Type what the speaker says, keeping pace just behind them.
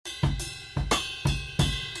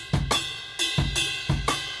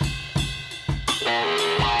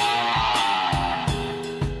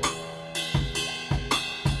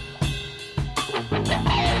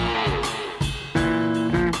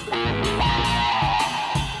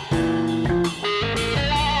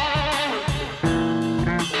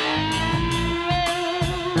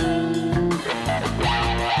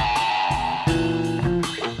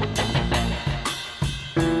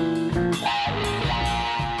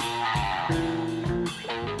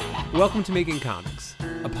Welcome to Making Comics,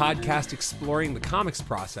 a podcast exploring the comics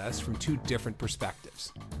process from two different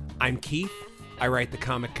perspectives. I'm Keith. I write the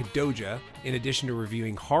comic Adages, in addition to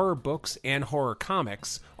reviewing horror books and horror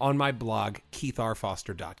comics on my blog,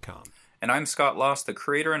 keithrfoster.com. And I'm Scott Loss, the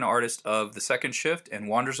creator and artist of The Second Shift and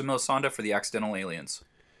Wanderers of Melisande for the Accidental Aliens.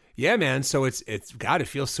 Yeah, man. So it's God, it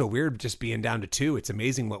feels so weird just being down to two. It's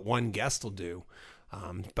amazing what one guest will do.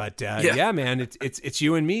 Yeah, man, it's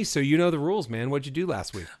you and me. So you know the rules, man. What'd you do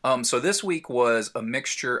last week? So this week was a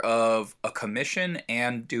mixture of a commission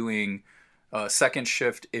and doing Second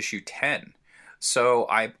Shift issue 10. So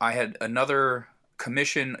I had another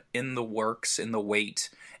commission in the works, in the wait,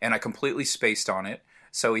 and I completely spaced on it.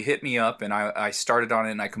 So he hit me up, and I started on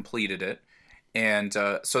it, and I completed it. And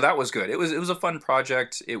so that was good. It was a fun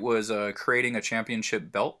project. It was creating a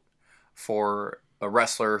championship belt for a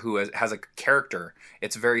wrestler who has a character.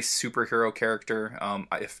 It's a very superhero character.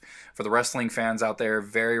 If for the wrestling fans out there,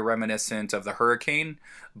 very reminiscent of the Hurricane,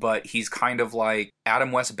 but he's kind of like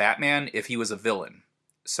Adam West Batman if he was a villain.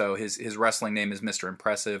 So his wrestling name is Mr.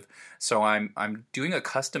 Impressive. So I'm doing a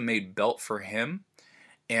custom made belt for him.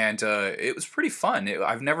 And it was pretty fun.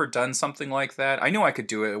 I've never done something like that. I knew I could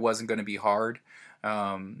do it. It wasn't going to be hard.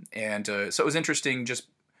 So it was interesting just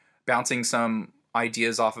bouncing some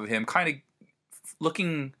ideas off of him, kind of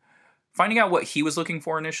finding out what he was looking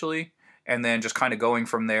for initially, and then just kind of going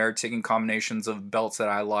from there, taking combinations of belts that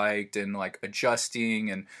I liked and like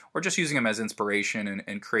adjusting or just using them as inspiration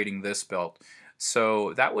and creating this belt.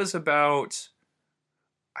 So that was about,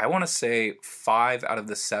 I want to say 5 out of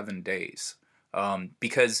the 7 days.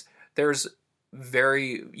 Because there's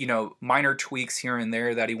very, minor tweaks here and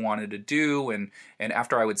there that he wanted to do. And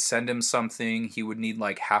after I would send him something, he would need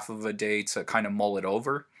like half of a day to kind of mull it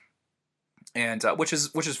over. And, which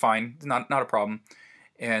is fine. Not a problem.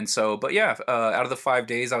 And so, but yeah, out of the 5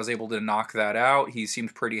 days, I was able to knock that out. He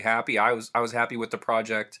seemed pretty happy. I was happy with the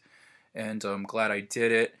project, and I'm glad I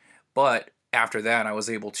did it. But after that, I was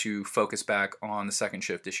able to focus back on the Second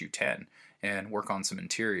Shift issue 10 and work on some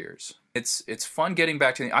interiors. It's fun getting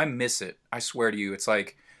back to I miss it. I swear to you. It's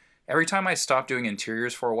like every time I stop doing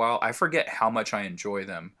interiors for a while, I forget how much I enjoy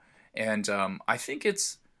them. And I think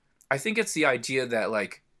it's the idea that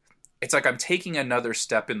like it's like I'm taking another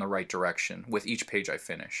step in the right direction with each page I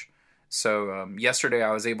finish. So yesterday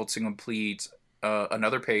I was able to complete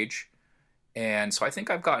another page. And so I think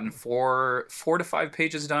I've gotten 4 to 5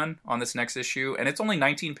 pages done on this next issue, and it's only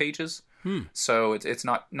 19 pages, so it's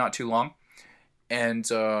not too long. And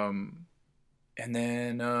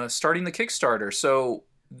then starting the Kickstarter. So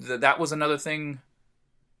that was another thing.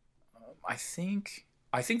 I think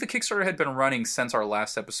the Kickstarter had been running since our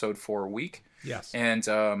last episode for a week. Yes. And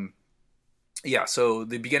so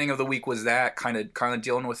the beginning of the week was that kind of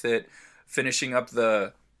dealing with it, finishing up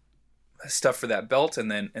the stuff for that belt,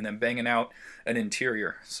 and then banging out an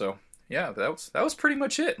interior. So yeah, that was pretty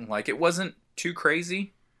much it. Like, it wasn't too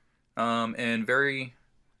crazy, and very,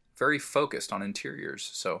 very focused on interiors.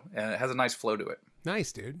 So it has a nice flow to it.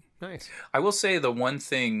 Nice, dude. Nice. I will say the one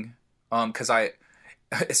thing, because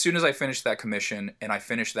as soon as I finished that commission and I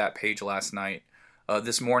finished that page last night,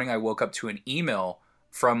 this morning I woke up to an email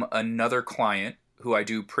from another client who I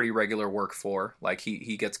do pretty regular work for. Like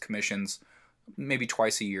he gets commissions maybe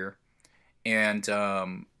twice a year. And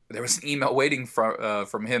there was an email waiting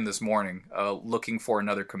from him this morning looking for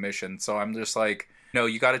another commission. So I'm just like,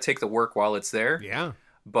 you got to take the work while it's there. Yeah.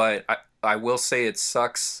 But I will say it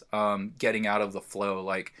sucks getting out of the flow.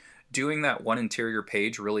 Like, doing that one interior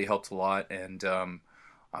page really helped a lot. And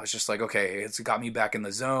I was just like, okay, it's got me back in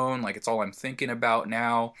the zone. Like, it's all I'm thinking about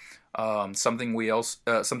now. Something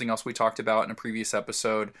else we talked about in a previous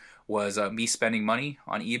episode was me spending money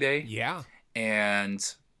on eBay. Yeah. And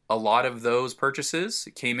a lot of those purchases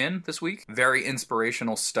came in this week. Very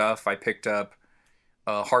inspirational stuff. I picked up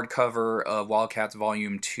a hardcover of Wildcats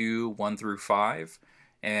Volume 2, 1 through 5.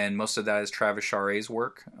 And most of that is Travis Charest's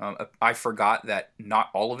work. I forgot that not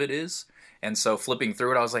all of it is. And so flipping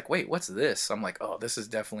through it, I was like, wait, what's this? I'm like, oh, this is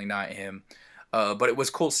definitely not him. But it was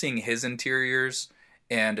cool seeing his interiors.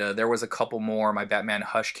 And there was a couple more. My Batman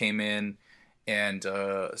Hush came in. And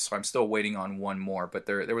so I'm still waiting on one more. But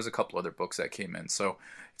there was a couple other books that came in. So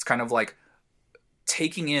it's kind of like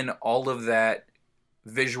taking in all of that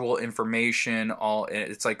visual information.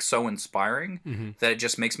 It's like so inspiring that it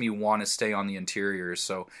just makes me want to stay on the interiors.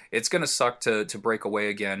 So it's going to suck to break away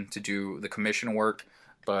again to do the commission work.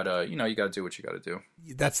 But, you got to do what you got to do.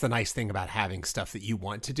 That's the nice thing about having stuff that you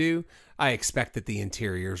want to do. I expect that the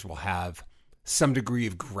interiors will have some degree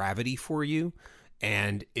of gravity for you,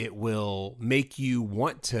 and it will make you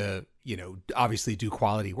want to, obviously do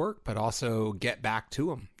quality work, but also get back to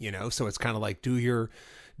them, so it's kind of like do your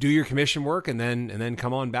do your commission work and then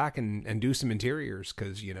come on back and do some interiors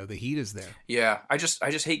because the heat is there. Yeah, I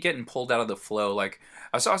just hate getting pulled out of the flow. Like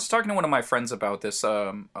I was talking to one of my friends about this,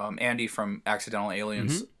 Andy from Accidental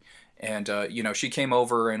Aliens, and she came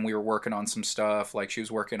over and we were working on some stuff. Like she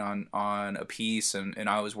was working on a piece, and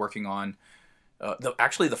I was working on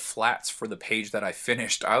the flats for the page that I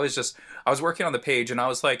finished. I was working on the page and I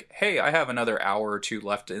was like, hey, I have another hour or two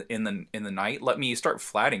left in the night. Let me start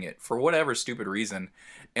flatting it for whatever stupid reason.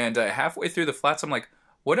 And halfway through the flats, I'm like,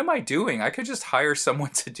 what am I doing? I could just hire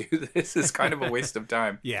someone to do this. It's kind of a waste of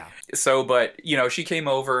time. Yeah. So, but she came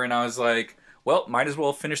over and I was like, well, might as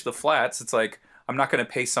well finish the flats. It's like, I'm not going to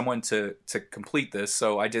pay someone to complete this.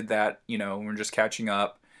 So I did that, we're just catching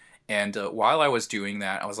up. And while I was doing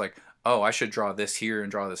that, I was like, oh, I should draw this here and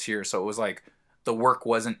draw this here. So it was like the work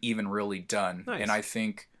wasn't even really done. Nice. And I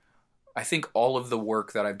think all of the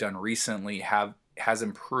work that I've done recently has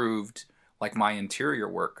improved like my interior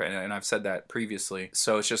work. And I've said that previously.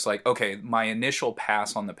 So it's just like, okay, my initial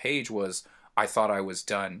pass on the page was I thought I was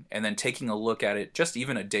done. And then taking a look at it just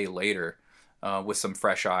even a day later with some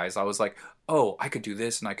fresh eyes, I was like, oh, I could do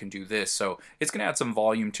this and I can do this. So it's going to add some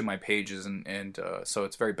volume to my pages. And so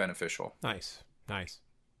it's very beneficial. Nice.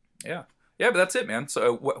 Yeah, but that's it, man.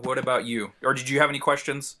 So what about you? Or did you have any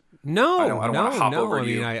questions? No, I don't want to hop over I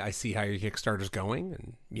you. mean, I see how your Kickstarter's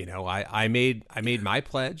going, and I made my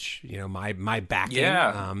pledge, my backing.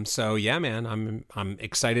 Yeah. So yeah, man, I'm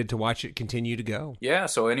excited to watch it continue to go. Yeah.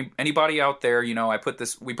 So anybody out there,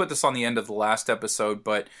 we put this on the end of the last episode,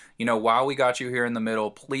 but while we got you here in the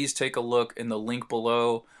middle, please take a look in the link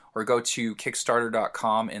below, or go to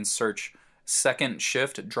Kickstarter.com and search Second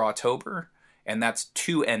Shift Drawtober. And that's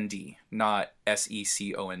 2ND, not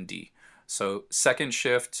SECOND. So Second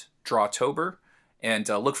Shift Drawtober, and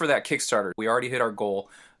look for that Kickstarter. We already hit our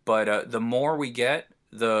goal, but the more we get,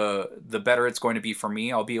 the better it's going to be for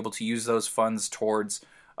me. I'll be able to use those funds towards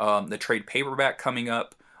the trade paperback coming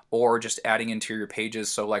up, or just adding interior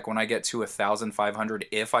pages. So like when I get to 1,500,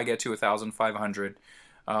 if I get to 1,500,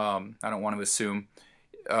 I don't want to assume,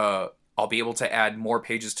 I'll be able to add more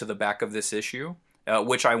pages to the back of this issue.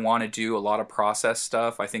 Which I want to do, a lot of process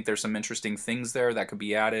stuff. I think there's some interesting things there that could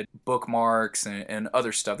be added, bookmarks and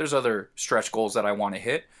other stuff. There's other stretch goals that I want to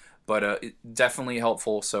hit, but definitely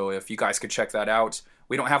helpful. So if you guys could check that out.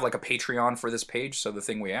 We don't have like a Patreon for this page, so the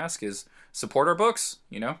thing we ask is support our books.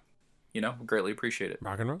 Greatly appreciate it.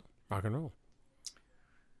 Rock and roll.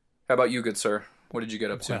 How about you, good sir? What did you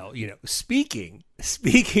get up to? Well, speaking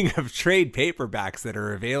of trade paperbacks that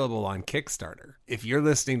are available on Kickstarter, if you're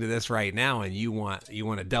listening to this right now and you want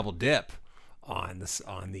a double dip on this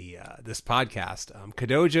podcast,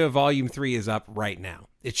 Kadoja Volume 3 is up right now.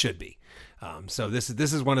 It should be. So this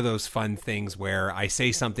is one of those fun things where I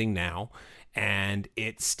say something now, and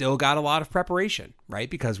it's still got a lot of preparation, right?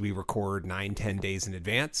 Because we record 9-10 days in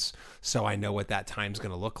advance. So I know what that time's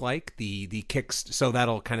going to look like. So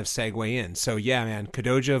that'll kind of segue in. So yeah, man,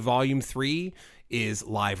 Kadoja Volume 3 is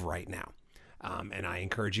live right now. And I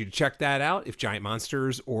encourage you to check that out if giant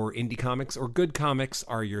monsters or indie comics or good comics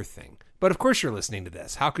are your thing. But of course you're listening to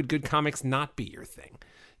this. How could good comics not be your thing?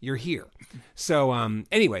 You're here. So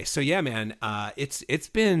anyway, so yeah, man, it's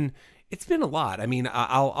been a lot. I mean,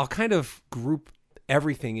 I'll kind of group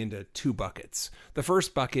everything into two buckets. The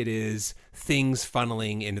first bucket is things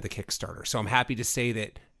funneling into the Kickstarter. So I'm happy to say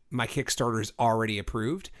that my Kickstarter is already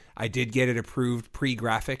approved. I did get it approved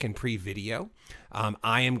pre-graphic and pre-video.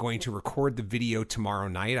 I am going to record the video tomorrow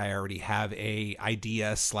night. I already have a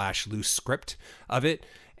idea/loose script of it.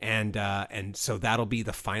 And so that'll be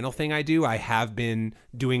the final thing I do. I have been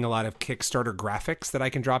doing a lot of Kickstarter graphics that I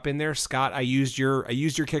can drop in there. Scott, I used your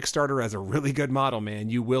Kickstarter as a really good model, man.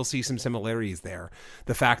 You will see some similarities there.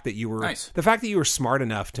 The fact that you were smart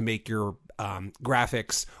enough to make your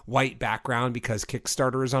graphics white background because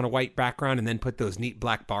Kickstarter is on a white background, and then put those neat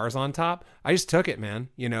black bars on top. I just took it, man.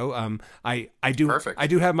 I do. Perfect. I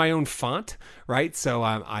do have my own font, right? So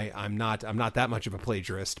I'm not that much of a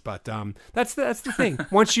plagiarist, but that's the thing.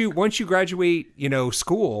 Once you graduate,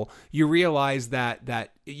 school, you realize that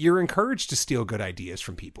you're encouraged to steal good ideas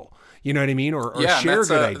from people. You know what I mean? Or share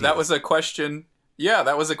good ideas. That was a question. Yeah,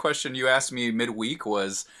 that was a question you asked me midweek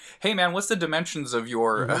was, hey man, what's the dimensions of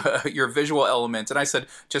your your visual elements? And I said,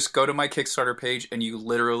 just go to my Kickstarter page and you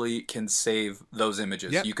literally can save those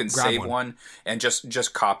images. Yep, you can save one and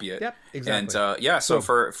just copy it. Yep, exactly. And so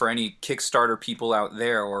for any Kickstarter people out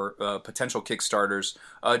there or potential Kickstarters,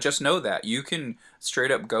 just know that you can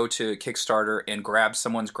straight up go to Kickstarter and grab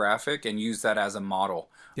someone's graphic and use that as a model.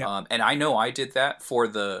 Yep. And I know I did that for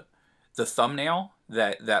the thumbnail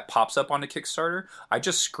that pops up on a Kickstarter. I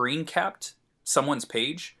just screen capped someone's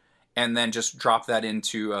page and then just dropped that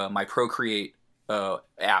into my Procreate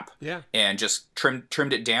app. Yeah. And just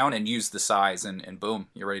trimmed it down and used the size, and boom,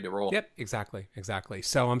 you're ready to roll. Yep, exactly.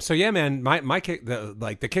 So yeah, man, my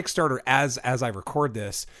the Kickstarter as I record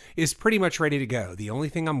this is pretty much ready to go. The only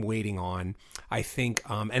thing I'm waiting on, I think,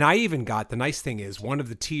 and I even got, the nice thing is one of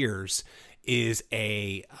the tiers is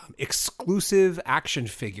a exclusive action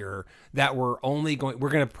figure that we're going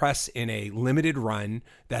to press in a limited run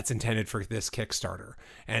that's intended for this Kickstarter.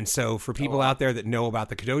 And so for people out there that know about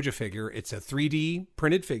the Kadoja figure, it's a 3D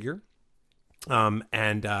printed figure. And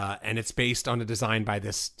it's based on a design by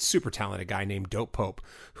this super talented guy named Dope Pope,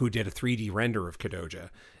 who did a 3D render of Kadoja.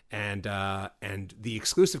 And the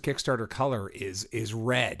exclusive Kickstarter color is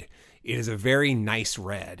red. It is a very nice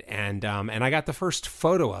red, and I got the first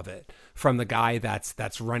photo of it from the guy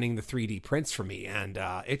that's running the 3D prints for me, and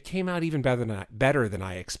it came out even better than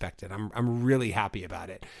I expected. I'm really happy about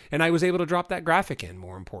it, and I was able to drop that graphic in,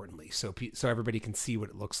 more importantly, so everybody can see what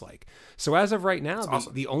it looks like. So as of right now,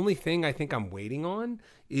 awesome. The only thing I think I'm waiting on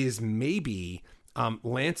is maybe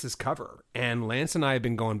Lance's cover, and Lance and I have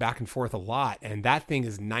been going back and forth a lot, and that thing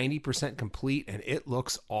is 90% complete, and it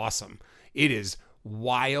looks awesome. It is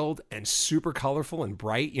wild and super colorful and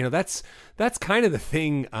bright. That's kind of the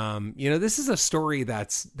thing. This is a story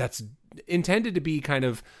that's intended to be kind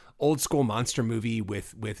of old school monster movie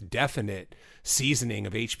with definite seasoning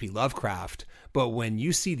of H.P. Lovecraft. But when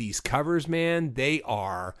you see these covers, man, they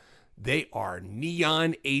are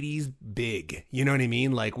neon 80s big. You know what I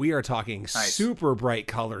mean? Like, we are talking nice. Super bright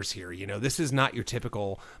colors here. This is not your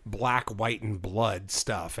typical black, white, and blood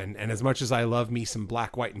stuff. And as much as I love me some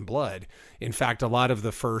black, white, and blood, in fact, a lot of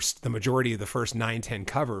the majority of the first 9-10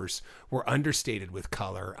 covers were understated with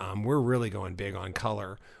color. We're really going big on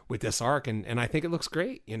color with this arc, and I think it looks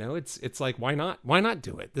great. It's like, why not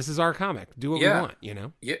do it? This is our comic. Do what we want,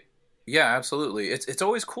 Yeah. Yeah, absolutely. It's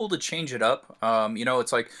always cool to change it up.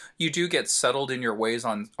 It's like you do get settled in your ways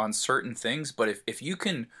on certain things, but if you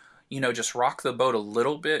can, just rock the boat a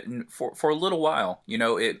little bit and for a little while,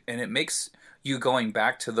 it makes you going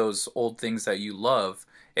back to those old things that you love.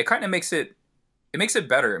 It kind of makes it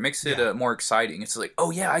better. It makes it more exciting. It's like, oh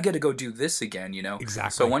yeah, I got to go do this again,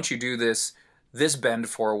 Exactly. So once you do this bend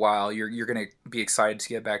for a while, you're going to be excited to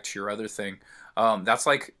get back to your other thing. That's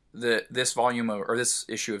like this volume or this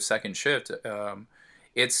issue of Second Shift.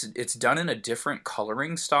 It's done in a different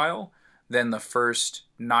coloring style than the first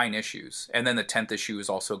 9 issues, and then the 10th issue is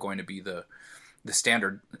also going to be the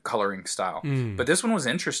standard coloring style. But this one was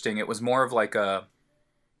interesting. It was more of like a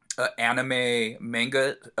anime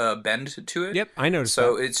manga bend to it. Yep, I noticed.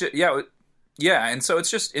 So that. it's yeah, and so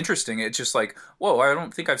it's just interesting. It's just like, whoa, I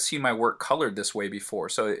don't think I've seen my work colored this way before.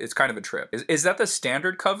 So it's kind of a trip. Is that the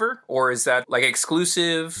standard cover, or is that like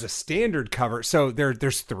exclusive? The standard cover. So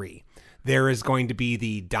there's 3. There is going to be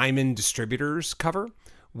the Diamond Distributors cover,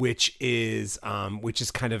 which is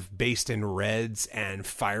kind of based in reds and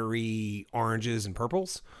fiery oranges and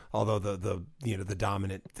purples. Although the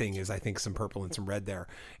dominant thing is, I think, some purple and some red there.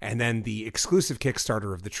 And then the exclusive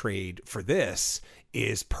Kickstarter of the trade for this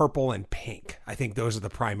is purple and pink. I think those are the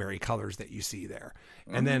primary colors that you see there.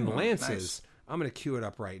 And then Lance's, nice. I'm going to cue it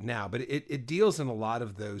up right now, but it deals in a lot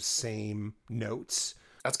of those same notes.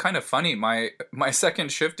 That's kind of funny. My Second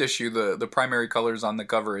Shift issue, the primary colors on the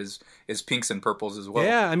cover is pinks and purples as well.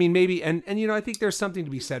 Yeah, I mean, maybe, and I think there's something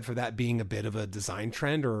to be said for that being a bit of a design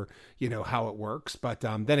trend, or how it works. But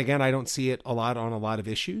then again, I don't see it a lot on a lot of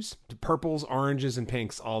issues. Purples, oranges, and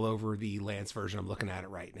pinks all over the Lance version. I'm looking at it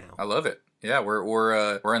right now. I love it. Yeah,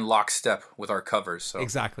 we're in lockstep with our covers. So.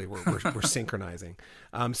 Exactly, we're synchronizing.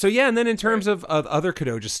 So yeah, and then in terms of other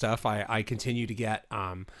Kadoja stuff, I continue to get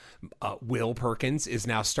Will Perkins is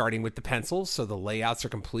now starting with the pencils, so the layouts are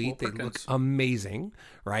complete. They look amazing,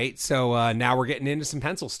 right? So now we're getting into some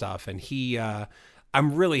pencil stuff, and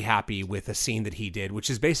I'm really happy with a scene that he did, which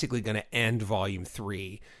is basically going to end Volume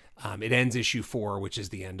 3. It ends issue 4, which is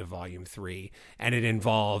the end of Volume 3, and it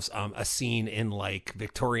involves a scene in like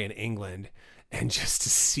Victorian England. And just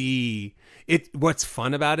to see it, what's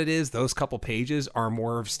fun about it is those couple pages are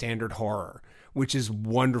more of standard horror, which is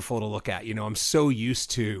wonderful to look at. I'm so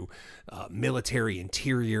used to military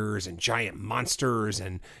interiors and giant monsters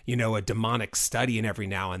and, a demonic study, and every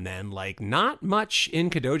now and then, like, not much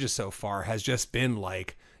in Kadoja so far has just been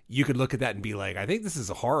like, you could look at that and be like, I think this is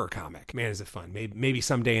a horror comic. Man, is it fun. Maybe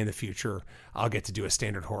someday in the future, I'll get to do a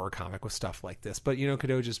standard horror comic with stuff like this. But,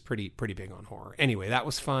 Kadoja's pretty big on horror. Anyway, that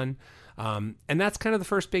was fun. And that's kind of the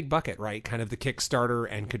first big bucket, right? Kind of the Kickstarter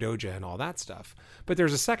and Kadoja and all that stuff. But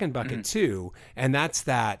there's a second bucket too, and that's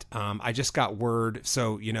that I just got word.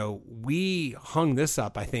 So, we hung this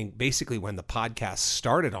up, I think, basically when the podcast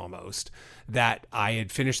started almost, that I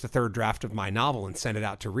had finished the third draft of my novel and sent it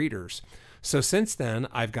out to readers. So since then,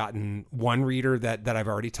 I've gotten one reader that I've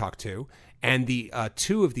already talked to, and the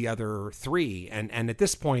two of the other three. And at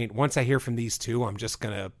this point, once I hear from these two, I'm just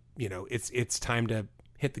going to, it's time to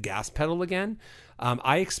hit the gas pedal again.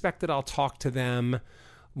 I expect that I'll talk to them.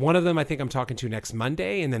 One of them I think I'm talking to next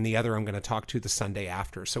Monday, and then the other I'm going to talk to the Sunday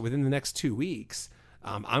after. So within the next 2 weeks,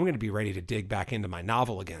 I'm going to be ready to dig back into my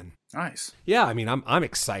novel again. Nice. Yeah, I mean, I'm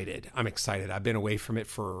excited. I'm excited. I've been away from it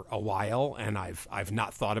for a while, and I've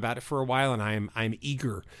not thought about it for a while, and I'm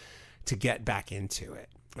eager to get back into it.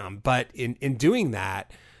 But in doing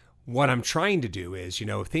that, what I'm trying to do is,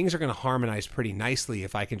 things are going to harmonize pretty nicely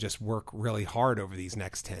if I can just work really hard over these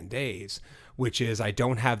next 10 days, which is I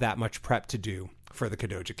don't have that much prep to do for the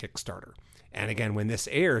Kadoja Kickstarter. And again, when this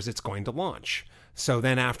airs, it's going to launch. So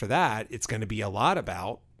then after that, it's going to be a lot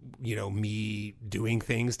about, me doing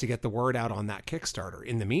things to get the word out on that Kickstarter.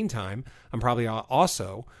 In the meantime, I'm probably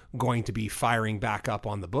also going to be firing back up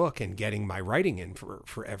on the book and getting my writing in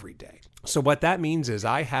for every day. So what that means is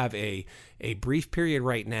I have a brief period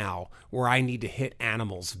right now where I need to hit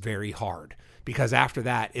animals very hard, because after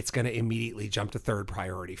that, it's going to immediately jump to third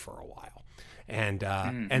priority for a while.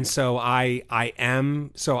 And so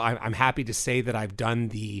I'm happy to say that I've done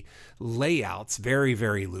the layouts, very,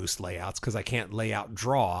 very loose layouts, because I can't lay out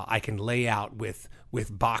draw. I can lay out with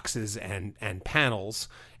boxes and panels,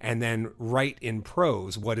 and then write in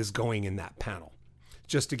prose what is going in that panel,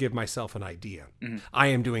 just to give myself an idea. I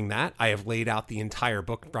am doing that. I have laid out the entire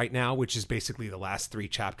book right now, which is basically the last 3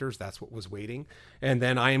 chapters. That's what was waiting. And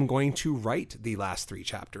then I am going to write the last 3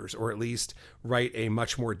 chapters, or at least write a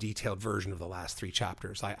much more detailed version of the last 3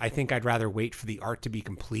 chapters. I think I'd rather wait for the art to be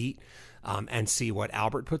complete and see what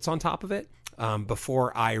Albert puts on top of it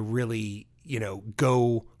before I really,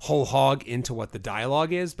 go whole hog into what the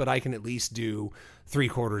dialogue is, but I can at least do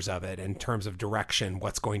 3/4 of it in terms of direction,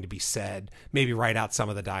 what's going to be said, maybe write out some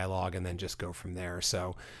of the dialogue and then just go from there.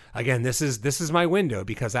 So again, this is my window,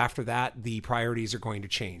 because after that, the priorities are going to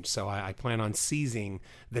change. So I plan on seizing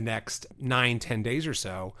the next 9-10 days or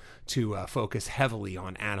so to focus heavily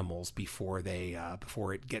on animals before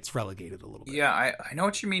it gets relegated a little bit. Yeah, I know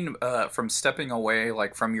what you mean from stepping away,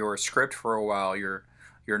 like from your script for a while, your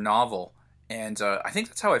novel. And I think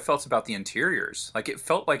that's how I felt about the interiors. Like, it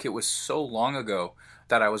felt like it was so long ago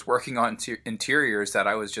that I was working on interiors that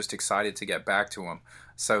I was just excited to get back to them.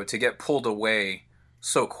 So to get pulled away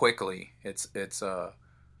so quickly, it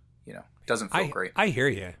doesn't feel great. I hear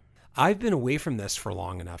you. I've been away from this for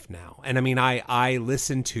long enough now. And I mean, I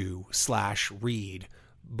listen to / read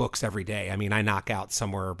books every day. I mean, I knock out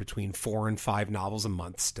somewhere between 4 and 5 novels a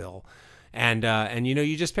month still. And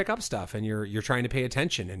you just pick up stuff, and you're trying to pay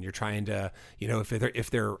attention, and you're trying to, if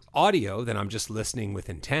they're audio, then I'm just listening with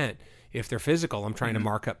intent. If they're physical, I'm trying to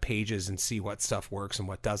mark up pages and see what stuff works and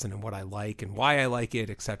what doesn't, and what I like and why I like it,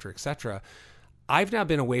 et cetera, et cetera. I've now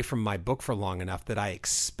been away from my book for long enough that I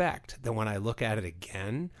expect that when I look at it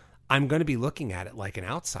again, I'm going to be looking at it like an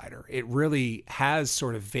outsider. It really has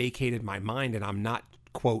sort of vacated my mind, and I'm not,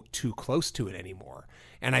 quote, too close to it anymore.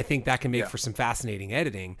 And I think that can make for some fascinating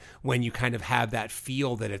editing when you kind of have that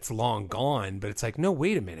feel that it's long gone, but it's like, no,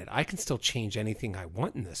 wait a minute, I can still change anything I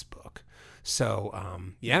want in this book. So,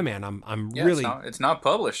 man, I'm really, it's not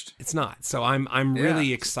published. It's not. So I'm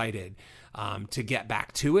really excited to get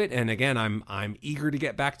back to it. And again, I'm eager to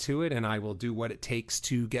get back to it, and I will do what it takes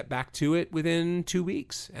to get back to it within 2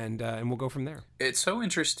 weeks, and we'll go from there. It's so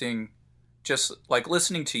interesting, just like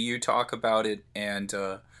listening to you talk about it, and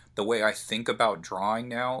the way I think about drawing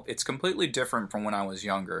now, it's completely different from when I was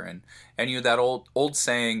younger. And that old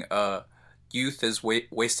saying, youth is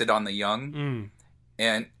wasted on the young.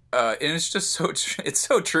 And it's just it's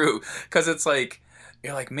so true, because it's like,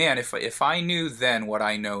 you're like, man, if I knew then what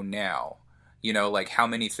I know now, like how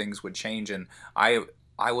many things would change. And I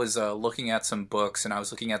was looking at some books, and I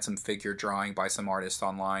was looking at some figure drawing by some artists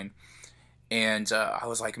online. And I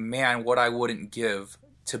was like, man, what I wouldn't give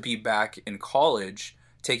to be back in college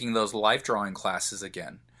taking those life drawing classes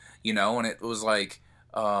again, and it was like,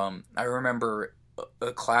 I remember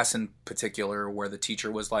a class in particular where the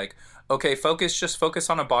teacher was like, okay, just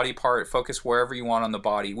focus on a body part, focus wherever you want on the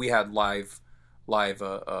body. We had live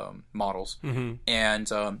models,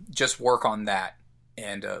 and just work on that,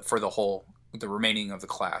 and for the remaining of the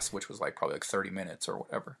class, which was like probably like 30 minutes or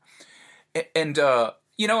whatever. And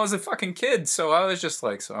I was a fucking kid, so I was just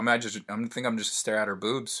like, I'm just stare at her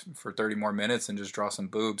boobs for 30 more minutes and just draw some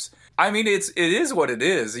boobs. I mean, it is what it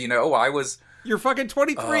is, I was. You're fucking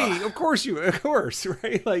 23. Of course,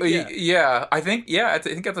 right? Like, yeah. Yeah, I think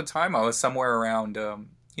at the time I was somewhere around,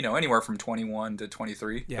 anywhere from 21 to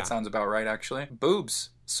 23. Yeah. That sounds about right, actually. Boobs.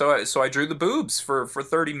 So I drew the boobs for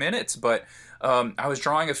 30 minutes, but I was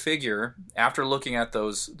drawing a figure after looking at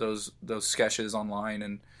those sketches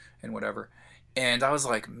online and whatever. And I was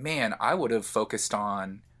like, man, I would have focused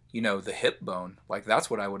on, the hip bone. Like, that's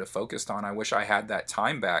what I would have focused on. I wish I had that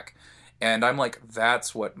time back. And I'm like,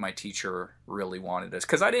 that's what my teacher really wanted us.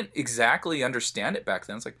 Because I didn't exactly understand it back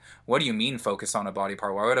then. It's like, what do you mean focus on a body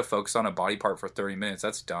part? Why would I focus on a body part for 30 minutes?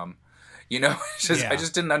 That's dumb. I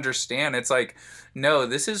just didn't understand. It's like, no,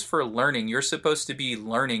 this is for learning. You're supposed to be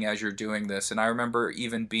learning as you're doing this. And I remember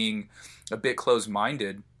even being a bit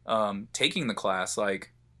closed-minded, taking the class.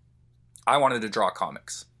 Like, I wanted to draw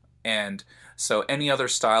comics. And so any other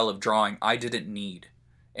style of drawing I didn't need.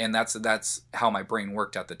 And that's how my brain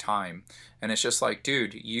worked at the time. And it's just like,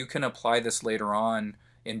 dude, you can apply this later on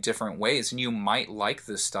in different ways. And you might like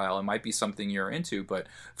this style. It might be something you're into. But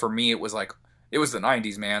for me, it was like, it was the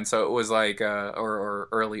 90s, man. So it was like, or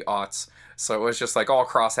early aughts. So it was just like all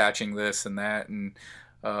cross-hatching this and that. And,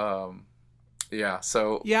 yeah,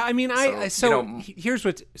 so. Yeah, I mean, here's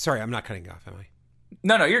what, sorry, I'm not cutting you off, am I?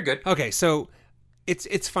 No, you're good. Okay, so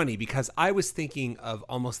it's funny because I was thinking of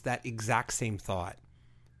almost that exact same thought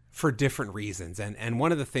for different reasons. And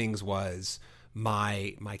one of the things was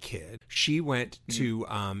my kid. She went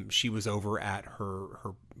to, she was over at her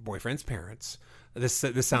boyfriend's parents. This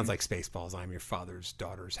sounds like Spaceballs. I'm your father's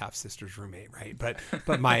daughter's half-sister's roommate, right? But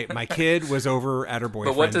my kid was over at her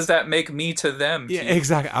boyfriend's. But what does that make me to them? Yeah,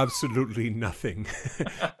 exactly. Absolutely nothing.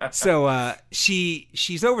 So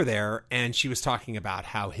she's over there, and she was talking about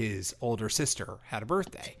how his older sister had a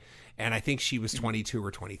birthday, and I think she was 22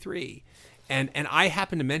 or 23. And I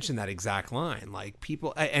happened to mention that exact line, like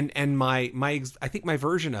people, and my I think my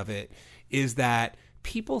version of it is that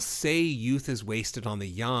people say youth is wasted on the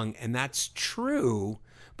young, and that's true.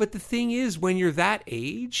 But the thing is, when you're that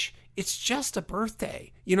age, it's just a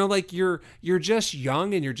birthday. Like you're just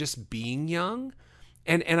young and you're just being young.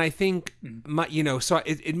 And I think so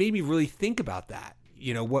it made me really think about that.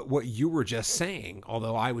 What you were just saying,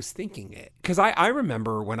 although I was thinking it. Because I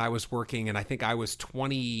remember when I was working, and I think I was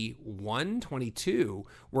 21, 22,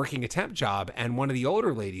 working a temp job, and one of the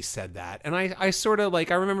older ladies said that. And I sort of I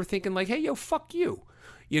remember thinking like, hey, yo, fuck you.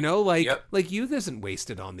 Yep. Like youth isn't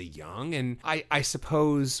wasted on the young. And I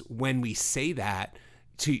suppose when we say that,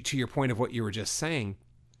 to your point of what you were just saying,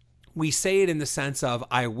 we say it in the sense of,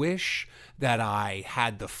 I wish that I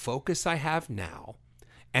had the focus I have now,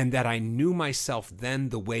 and that I knew myself then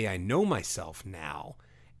the way I know myself now,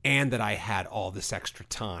 and that I had all this extra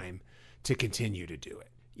time to continue to do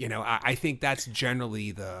it. I think that's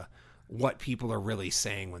generally what people are really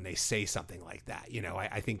saying when they say something like that.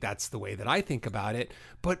 I think that's the way that I think about it.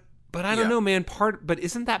 But I don't know, man. But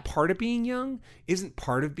isn't that part of being young? Isn't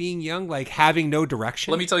part of being young like having no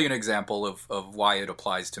direction? Let me tell you an example of why it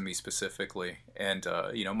applies to me specifically, and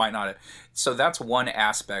might not. So that's one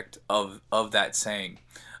aspect of that saying.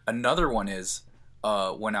 Another one is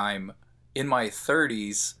when I'm in my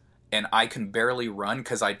 30s and I can barely run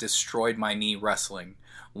because I destroyed my knee wrestling.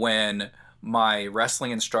 When my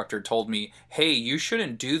wrestling instructor told me, hey, you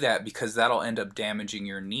shouldn't do that because that'll end up damaging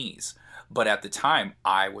your knees. But at the time,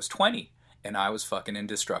 I was 20 and I was fucking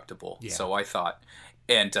indestructible. Yeah. So I thought.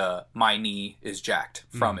 And my knee is jacked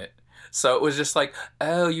from it. So it was just like,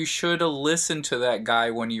 oh, you should have listened to that guy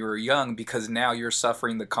when you were young because now you're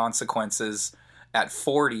suffering the consequences at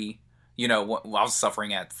 40, I was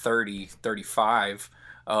suffering at 30, 35,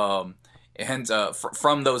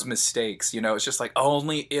 from those mistakes, it's just like,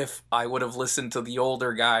 only if I would have listened to the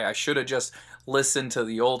older guy, I should have just listened to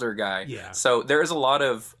the older guy. Yeah. So there is a lot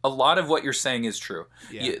of what you're saying is true.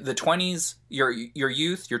 Yeah. The 20s, your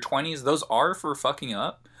youth, your 20s, those are for fucking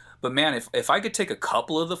up. But man, if I could take a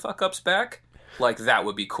couple of the fuck ups back, like that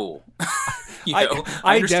would be cool. I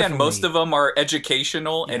understand most of them are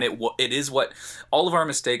educational, and it is what all of our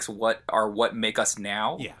mistakes what make us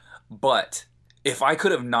now. Yeah. But if I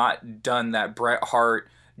could have not done that Bret Hart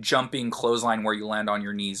jumping clothesline where you land on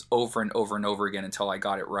your knees over and over and over again until I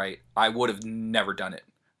got it right, I would have never done it.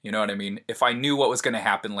 You know what I mean? If I knew what was going to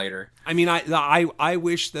happen later. I mean, I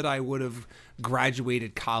wish that I would have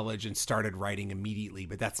graduated college and started writing immediately,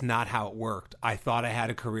 but that's not how it worked. I thought I had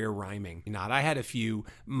a career rhyming. I had a few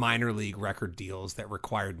minor league record deals that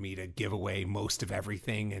required me to give away most of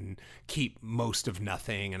everything and keep most of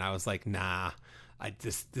nothing. And I was like, nah,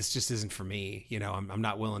 this just isn't for me. I'm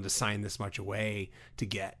not willing to sign this much away to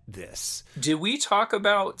get this. Did we talk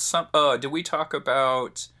about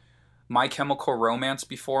My Chemical Romance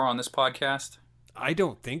before on this podcast? I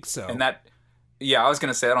don't think so. And that, yeah, I was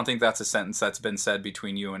going to say, I don't think that's a sentence that's been said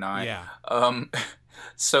between you and I. Yeah.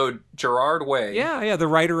 So Gerard Way. Yeah, the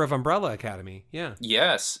writer of Umbrella Academy. Yeah.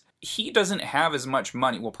 Yes. He doesn't have as much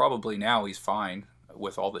money. Well, probably now he's fine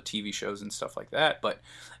with all the TV shows and stuff like that. But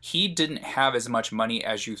he didn't have as much money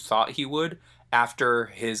as you thought he would after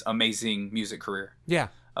his amazing music career. Yeah.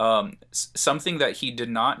 Something that he did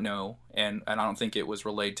not know, and I don't think it was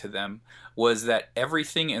relayed to them, was that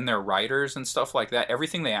everything in their writers and stuff like that,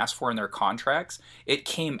 everything they asked for in their contracts, it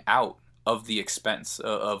came out of the expense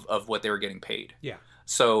of what they were getting paid. Yeah.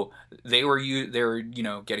 So they were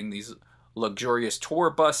getting these luxurious tour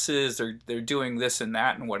buses. They're doing this and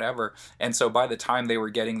that and whatever. And so by the time they were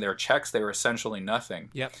getting their checks, they were essentially nothing.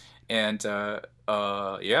 Yep. And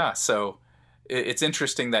so it's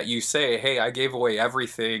interesting that you say, hey, I gave away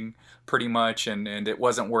everything pretty much and it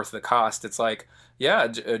wasn't worth the cost. It's like, yeah,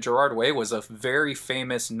 Gerard Way was a very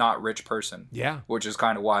famous, not rich person. Yeah. Which is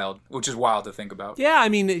kind of wild, which is wild to think about. Yeah, I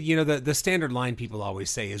mean, the standard line people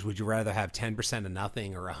always say is, would you rather have 10% of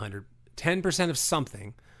nothing or 10% of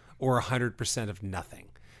something or 100% of nothing?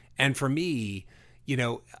 And for me,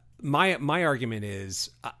 my argument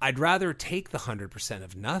is I'd rather take the 100%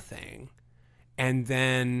 of nothing and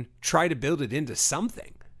then try to build it into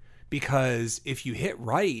something. Because if you hit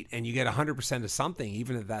right and you get 100% of something,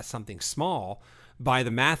 even if that's something small, by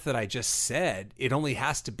the math that I just said, it only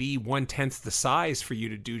has to be 1/10 the size for you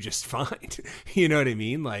to do just fine. You know what I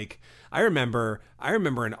mean? Like, I remember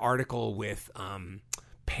an article with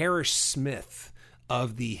Parrish Smith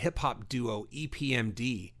of the hip hop duo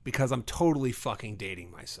EPMD, because I'm totally fucking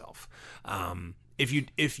dating myself.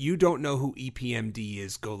 If you don't know who EPMD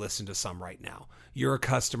is, go listen to some right now. You're a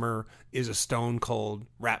Customer is a stone cold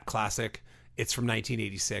rap classic. It's from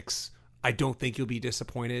 1986. I don't think you'll be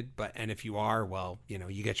disappointed, and if you are, well,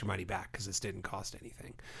 you get your money back because this didn't cost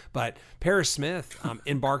anything. But Parrish Smith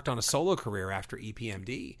embarked on a solo career after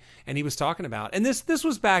EPMD, and he was talking about, and this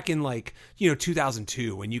was back in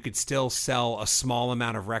 2002 when you could still sell a small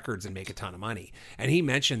amount of records and make a ton of money. And he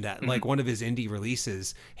mentioned that one of his indie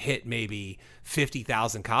releases hit maybe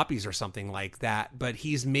 50,000 copies or something like that. But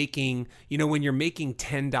he's making, when you're making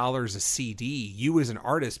 $10 a CD, you as an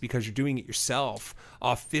artist, because you're doing it yourself,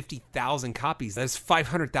 off 50,000 copies, that's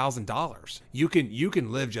 $500,000. You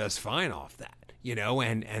can live just fine off that,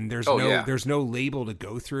 and there's no label to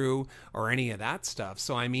go through or any of that stuff.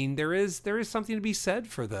 So I mean, there is something to be said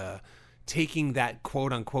for the taking that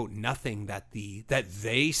quote unquote nothing that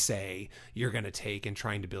they say you're going to take and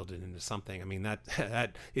trying to build it into something. I mean,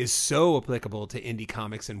 that is so applicable to indie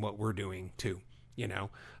comics and what we're doing too,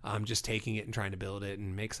 just taking it and trying to build it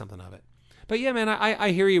and make something of it. But yeah, man,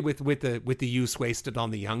 I hear you with the use wasted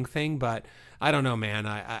on the young thing, but I don't know, man.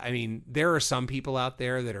 I mean, there are some people out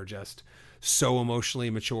there that are just so emotionally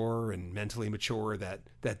mature and mentally mature that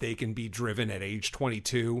they can be driven at age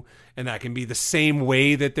 22, and that can be the same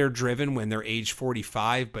way that they're driven when they're age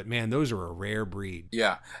 45. But man, those are a rare breed.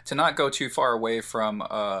 Yeah, to not go too far away from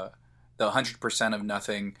the 100% of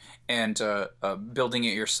nothing and building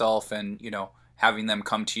it yourself, and having them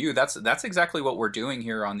come to you. That's exactly what we're doing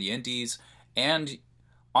here on the Indies. And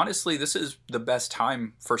honestly, this is the best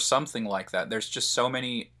time for something like that. There's just so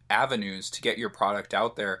many avenues to get your product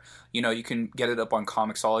out there. You can get it up on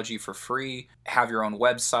Comixology for free, have your own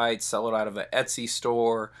website, sell it out of an Etsy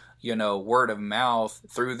store, word of mouth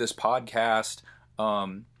through this podcast.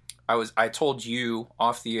 I told you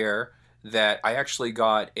off the air that I actually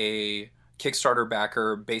got a Kickstarter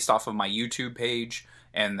backer based off of my YouTube page,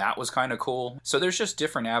 and that was kind of cool. So there's just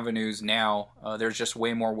different avenues now. There's just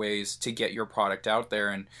way more ways to get your product out there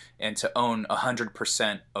and to own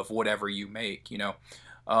 100% of whatever you make,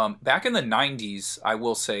 Back in the 90s, I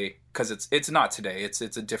will say, because it's not today, it's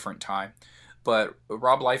a different time. But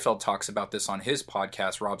Rob Liefeld talks about this on his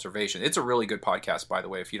podcast, Robservation. It's a really good podcast, by the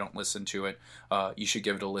way. If you don't listen to it, you should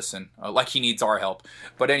give it a listen. Like he needs our help.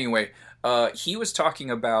 But anyway, he was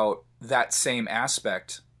talking about that same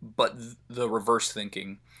aspect, but the reverse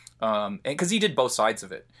thinking, because he did both sides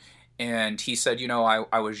of it. And he said,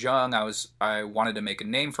 I was young, I wanted to make a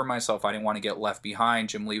name for myself, I didn't want to get left behind.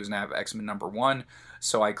 Jim Lee was gonna have X-Men #1,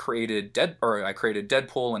 so I created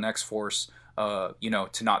Deadpool and X-Force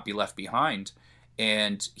to not be left behind.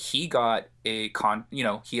 And he got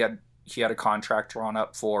he had a contract drawn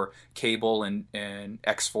up for Cable and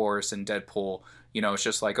X-Force and Deadpool. It's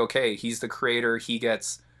just like, okay, he's the creator, he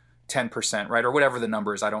gets 10%, right? Or whatever the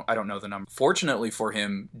number is. I don't know the number. Fortunately for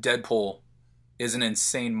him, Deadpool is an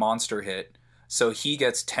insane monster hit. So he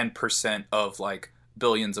gets 10% of like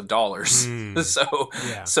billions of dollars.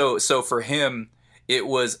 So for him, it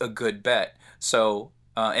was a good bet. So,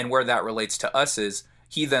 and where that relates to us is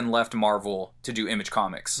he then left Marvel to do Image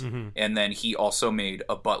Comics. And then he also made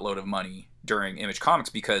a buttload of money during Image Comics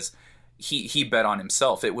because he bet on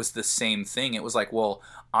himself. It was the same thing. It was like, well,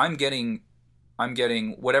 I'm getting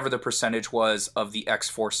whatever the percentage was of the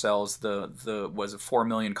X-Force sales, was it 4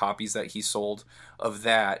 million copies that he sold of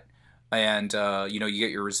that. And, you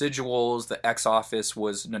get your residuals. The X Office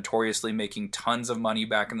was notoriously making tons of money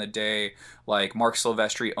back in the day. Like Mark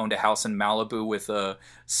Silvestri owned a house in Malibu with a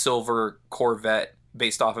silver Corvette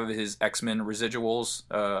based off of his X-Men residuals.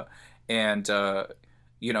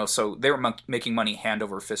 So they were making money hand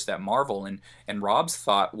over fist at Marvel. And Rob's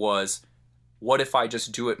thought was, what if I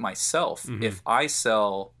just do it myself? If I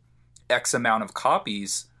sell X amount of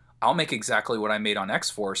copies, I'll make exactly what I made on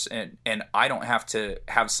X-Force, and I don't have to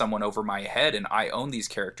have someone over my head, and I own these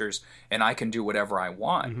characters, and I can do whatever I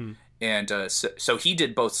want. And so he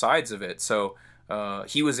did both sides of it. So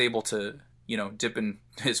he was able to, dip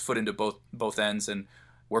his foot into both ends, and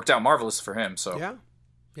worked out marvelous for him. So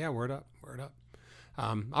yeah, word up.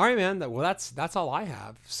 All right, man. That's all I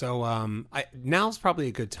have. So now's probably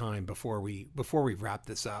a good time before we wrap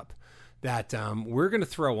this up, that we're going to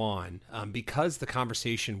throw on, because the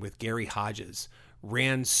conversation with Gary Hodges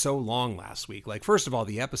ran so long last week. Like, first of all,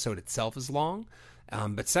 the episode itself is long,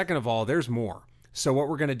 but second of all, there's more. So what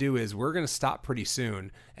we're going to do is we're going to stop pretty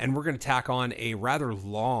soon, and we're going to tack on a rather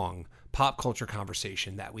long pop culture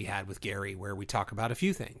conversation that we had with Gary, where we talk about a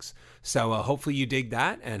few things. So hopefully you dig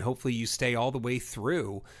that, and hopefully you stay all the way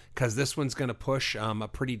through, because this one's going to push a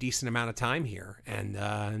pretty decent amount of time here.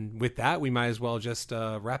 And with that, we might as well just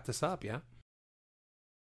wrap this up. Yeah.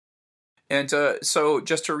 And so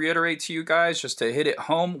just to reiterate to you guys, just to hit it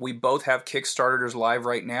home, we both have Kickstarters live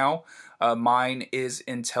right now. Mine is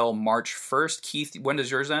until March 1st. Keith, when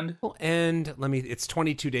does yours end? And it's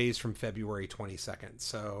 22 days from February 22nd.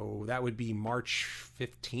 So that would be March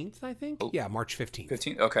 15th, I think. Yeah, March 15th.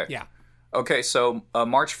 15th? Okay. Yeah. Okay, so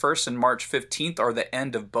March 1st and March 15th are the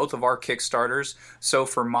end of both of our Kickstarters. So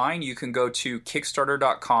for mine, you can go to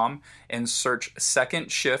Kickstarter.com and search Second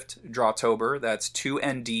Shift Drawtober. That's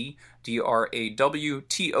 2ND DRAWTOBER,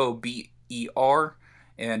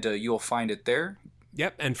 and you'll find it there.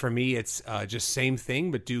 Yep, and for me, it's just same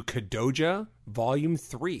thing, but do Kadoja Volume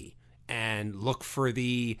 3, and look for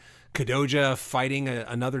the Kadoja fighting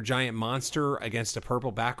another giant monster against a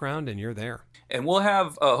purple background, and you're there. And we'll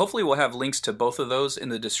have, hopefully we'll have links to both of those in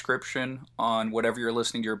the description on whatever you're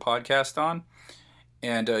listening to your podcast on.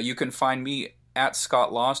 And you can find me at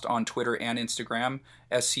Scott Lost on Twitter and Instagram,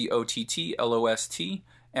 SCOTTLOST.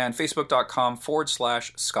 And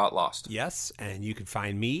Facebook.com/Scott Lost. Yes, and you can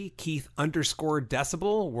find me,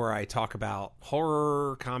 Keith_Decibel, where I talk about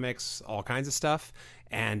horror, comics, all kinds of stuff.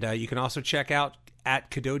 And you can also check out at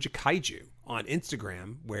Kadoja Kaiju on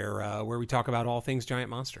Instagram, where we talk about all things giant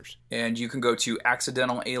monsters. And you can go to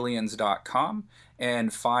accidentalaliens.com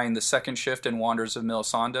and find the Second Shift and Wanderers of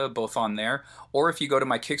Melisande, both on there. Or if you go to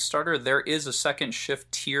my Kickstarter, there is a Second Shift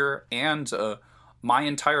tier and my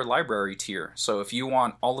entire library tier. So if you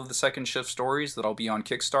want all of the Second Shift stories, that'll be on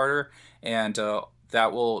Kickstarter, and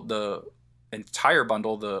the entire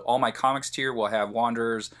bundle, all my comics tier will have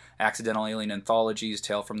Wanderers, Accidental Alien Anthologies,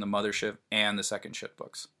 Tale from the Mothership, and the Second Shift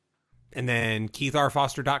books. And then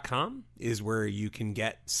KeithRFoster.com is where you can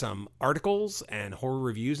get some articles and horror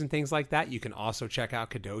reviews and things like that. You can also check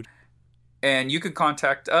out Kadoja. And you can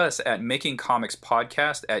contact us at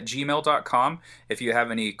makingcomicspodcast@gmail.com if you have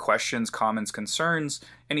any questions, comments, concerns,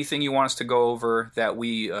 anything you want us to go over that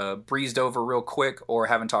we breezed over real quick or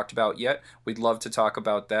haven't talked about yet. We'd love to talk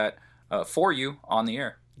about that for you on the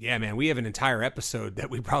air. Yeah, man, we have an entire episode that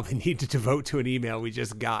we probably need to devote to an email we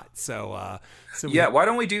just got. So why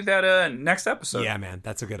don't we do that next episode? Yeah, man,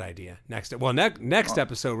 that's a good idea. Next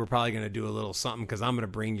episode, we're probably going to do a little something, because I'm going to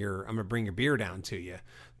bring your beer down to you.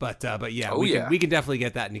 But yeah, we can definitely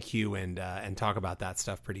get that in the queue and talk about that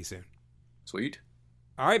stuff pretty soon. Sweet.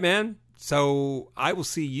 All right, man. So I will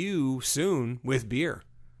see you soon with beer.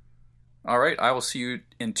 All right, I will see you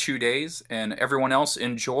in 2 days, and everyone else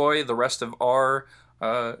enjoy the rest of our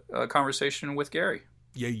conversation with Gary.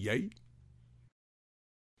 Yay.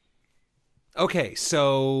 Okay,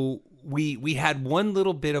 so we had one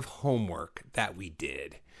little bit of homework that we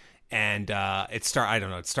did, And it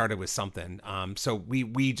started with something. So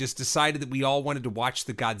we just decided that we all wanted to watch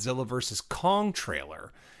the Godzilla versus Kong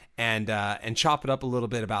trailer and chop it up a little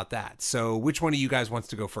bit about that. So which one of you guys wants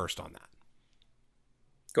to go first on that?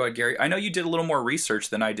 Go ahead, Gary. I know you did a little more research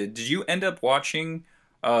than I did. Did you end up watching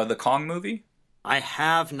the Kong movie? I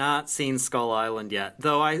have not seen Skull Island yet,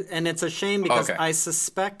 and it's a shame because I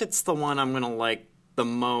suspect it's the one I'm going to like the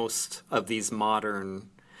most of these modern.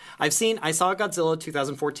 I saw Godzilla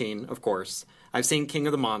 2014, of course. I've seen King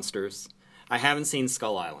of the Monsters. I haven't seen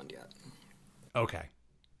Skull Island yet. Okay.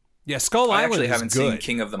 Yeah, Skull Island actually is haven't good. seen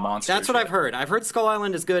King of the Monsters. That's what I've heard. I've heard Skull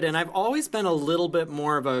Island is good, and I've always been a little bit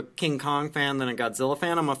more of a King Kong fan than a Godzilla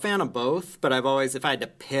fan. I'm a fan of both, but if I had to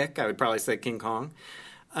pick, I would probably say King Kong.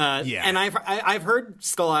 Yeah. And I've heard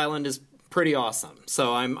Skull Island is pretty awesome,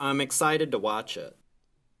 so I'm excited to watch it.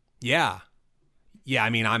 Yeah. Yeah,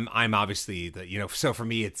 I mean, I'm obviously so for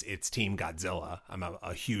me it's Team Godzilla. I'm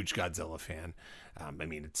a huge Godzilla fan. I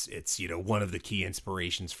mean, it's one of the key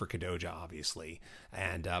inspirations for Kadoja, obviously.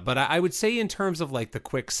 And but I would say in terms of like the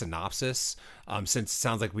quick synopsis, since it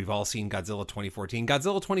sounds like we've all seen Godzilla 2014.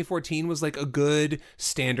 Godzilla 2014 was like a good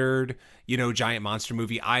standard, giant monster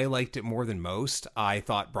movie. I liked it more than most. I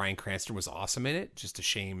thought Bryan Cranston was awesome in it. Just a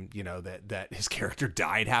shame, that his character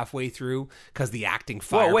died halfway through because the acting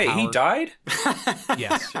firepower. Whoa, wait, he died?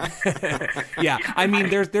 Yes. Yeah. I mean,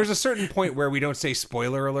 there's a certain point where we don't say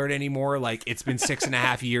spoiler alert anymore. Like, it's been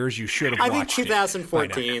 6.5 years. You should have watched I think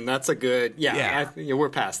 2014. That's a good. Yeah. We're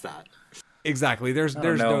past that. Exactly. There's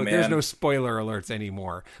no spoiler alerts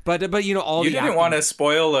anymore. But all you the didn't want to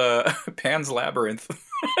spoil Pan's Labyrinth,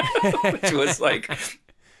 which was like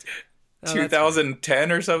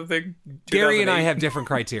 2010 or something. Gary and I have different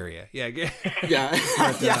criteria. Yeah.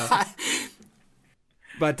 Yeah.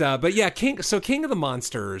 But yeah, King of the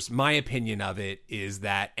Monsters, my opinion of it is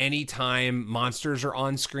that anytime monsters are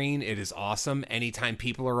on screen, it is awesome. Anytime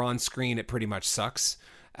people are on screen, it pretty much sucks.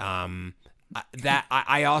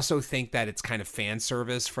 I also think that it's kind of fan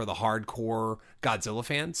service for the hardcore Godzilla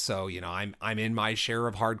fans. So, I'm in my share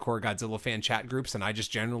of hardcore Godzilla fan chat groups, and I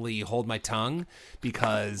just generally hold my tongue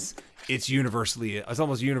because it's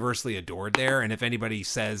almost universally adored there. And if anybody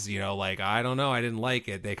says, I don't know, I didn't like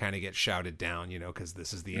it, they kind of get shouted down, because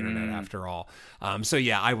this is the internet after all. So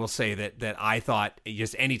yeah, I will say that I thought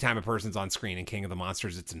just anytime a person's on screen in King of the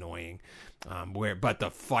Monsters, it's annoying. But the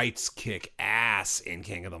fights kick ass in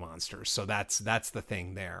King of the Monsters. So that's the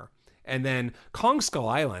thing there. And then Kong Skull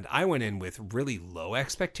Island, I went in with really low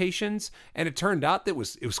expectations, and it turned out that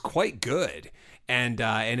it was quite good. And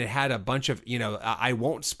it had a bunch of, I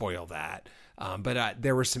won't spoil that, but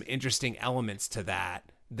there were some interesting elements to that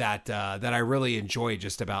I really enjoyed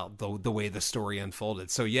just about the way the story unfolded.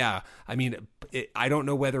 So yeah, I mean, I don't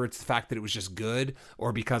know whether it's the fact that it was just good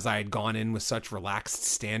or because I had gone in with such relaxed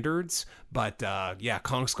standards, but yeah,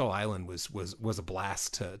 Kong Skull Island was a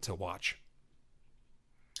blast to watch.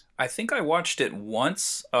 I think I watched it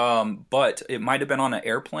once, but it might have been on an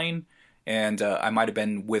airplane, and I might have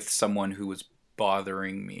been with someone who was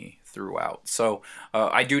bothering me throughout. So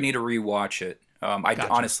I do need to rewatch it. Gotcha.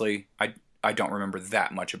 Honestly, I don't remember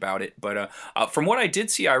that much about it, but from what I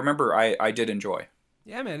did see, I remember I did enjoy.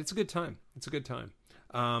 Yeah, man, it's a good time.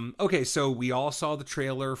 Okay, so we all saw the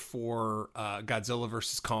trailer for Godzilla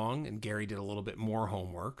vs. Kong, and Gary did a little bit more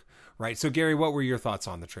homework, right? So Gary, what were your thoughts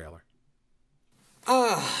on the trailer?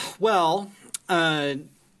 Well,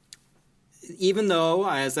 even though,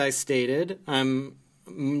 as I stated, I'm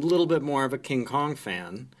a little bit more of a King Kong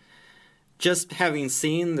fan, just having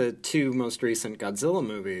seen the two most recent Godzilla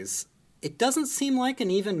movies, it doesn't seem like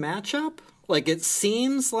an even matchup. Like, it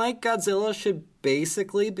seems like Godzilla should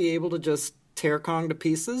basically be able to just tear Kong to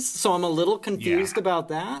pieces. So I'm a little confused about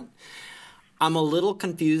that. I'm a little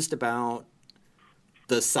confused about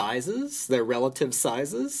the sizes, their relative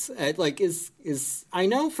sizes. I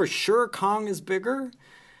know for sure Kong is bigger.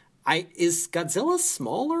 Is Godzilla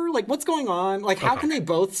smaller? Like, what's going on? Like, how can they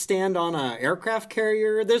both stand on an aircraft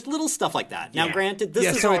carrier? There's little stuff like that. Now, granted,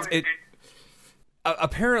 this is all...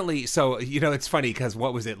 Apparently, so, it's funny because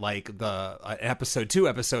what was it like two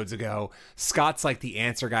episodes ago, Scott's like the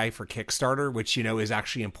answer guy for Kickstarter, which, is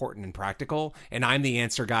actually important and practical. And I'm the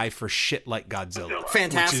answer guy for shit like Godzilla.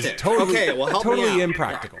 Fantastic. Which is totally, okay, well, help totally me out.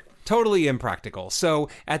 impractical. Totally impractical. So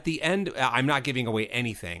at the end, I'm not giving away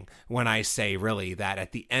anything when I say really that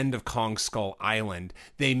at the end of Kong Skull Island,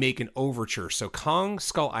 they make an overture. So Kong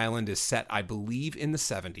Skull Island is set, I believe, in the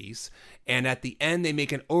 70s. And at the end, they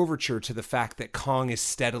make an overture to the fact that Kong is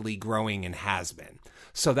steadily growing and has been.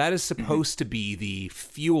 So that is supposed to be the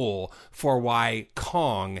fuel for why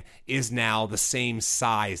Kong is now the same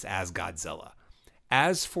size as Godzilla.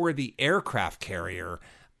 As for the aircraft carrier,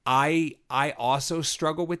 I also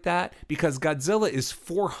struggle with that because Godzilla is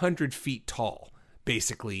 400 feet tall,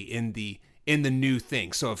 basically in the new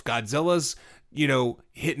thing. So if Godzilla's,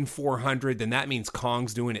 hitting 400, then that means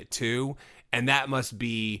Kong's doing it too. And that must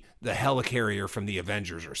be the helicarrier from the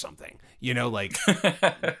Avengers or something.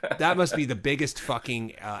 That must be the biggest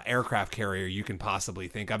fucking aircraft carrier you can possibly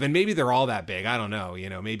think of. And maybe they're all that big. I don't know.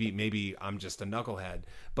 Maybe I'm just a knucklehead.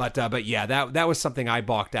 But yeah, that was something I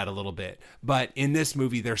balked at a little bit. But in this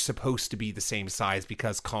movie, they're supposed to be the same size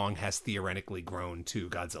because Kong has theoretically grown to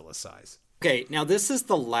Godzilla's size. Okay, now this is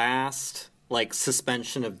the last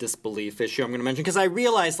suspension of disbelief issue I'm going to mention, because I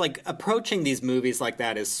realize approaching these movies like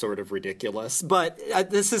that is sort of ridiculous, but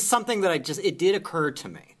this is something that it did occur to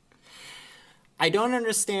me. I don't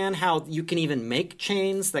understand how you can even make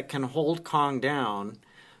chains that can hold Kong down,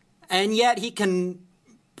 and yet he can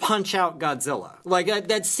punch out Godzilla.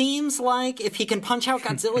 That seems like if he can punch out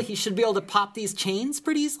Godzilla, he should be able to pop these chains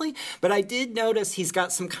pretty easily. But I did notice he's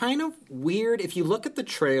got some kind of weird, if you look at the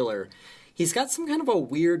trailer, he's got some kind of a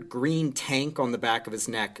weird green tank on the back of his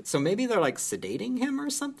neck. So maybe they're sedating him or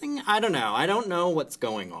something? I don't know. I don't know what's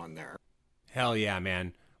going on there. Hell yeah,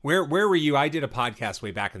 man. Where were you? I did a podcast way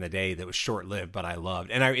back in the day that was short-lived, but I loved.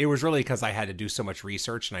 And it was really because I had to do so much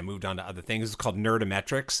research and I moved on to other things. It's called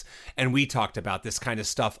Nerdometrics. And we talked about this kind of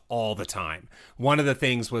stuff all the time. One of the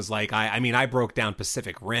things was I broke down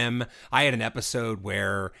Pacific Rim. I had an episode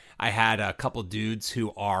where I had a couple dudes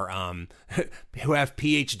who are who have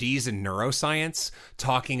PhDs in neuroscience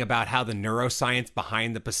talking about how the neuroscience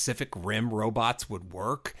behind the Pacific Rim robots would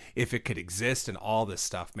work if it could exist and all this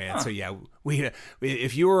stuff, man. So yeah,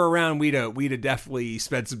 if you were around, we'd have definitely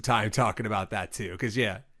spent some time talking about that too. Because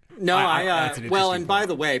well, and by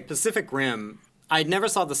the way, Pacific Rim, I never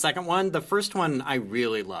saw the second one. The first one I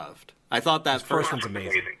really loved. I thought that first one's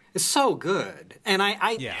amazing. It's so good. And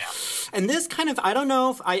and this kind of, I don't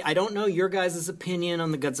know if I don't know your guys' opinion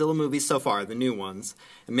on the Godzilla movies so far, the new ones.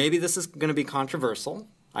 And maybe this is going to be controversial.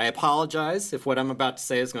 I apologize if what I'm about to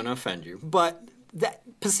say is going to offend you. But that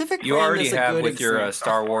Pacific Rim is a good example. You already have with your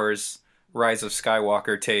Star Wars Rise of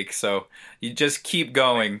Skywalker take, so you just keep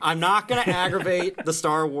going. I'm not going to aggravate the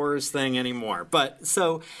Star Wars thing anymore. But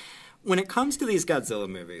so when it comes to these Godzilla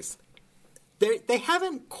movies, they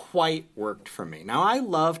haven't quite worked for me. Now, I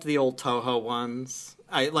loved the old Toho ones.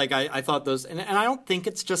 I thought those, and I don't think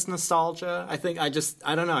it's just nostalgia. I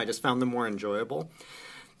don't know, I just found them more enjoyable.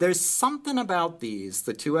 There's something about these,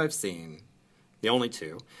 the two I've seen, the only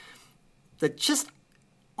two, that just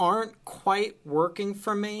aren't quite working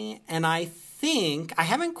for me. And I think, I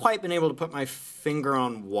haven't quite been able to put my finger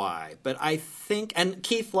on why, but I think, and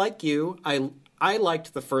Keith, like you, I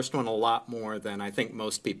liked the first one a lot more than I think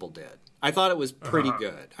most people did. I thought it was pretty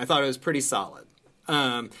good. I thought it was pretty solid.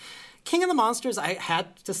 King of the Monsters, I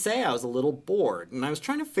had to say I was a little bored, and I was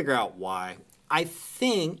trying to figure out why. I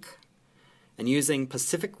think, and using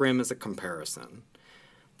Pacific Rim as a comparison,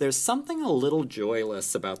 there's something a little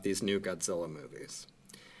joyless about these new Godzilla movies.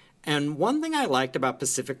 And one thing I liked about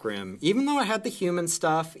Pacific Rim, even though it had the human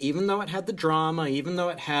stuff, even though it had the drama, even though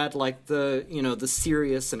it had the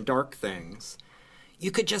serious and dark things, you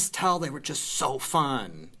could just tell they were just so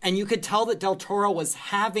fun. And you could tell that Del Toro was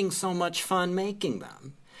having so much fun making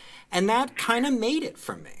them. And that kind of made it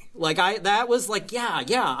for me.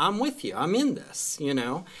 Yeah, I'm with you. I'm in this,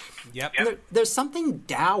 Yep. There's something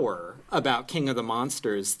dour about King of the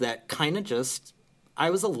Monsters that kind of just, I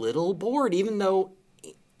was a little bored, even though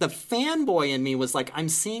the fanboy in me was I'm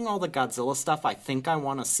seeing all the Godzilla stuff I think I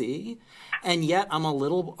want to see, and yet I'm a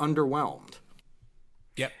little underwhelmed.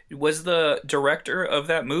 Yep. Was the director of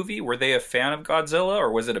that movie, were they a fan of Godzilla,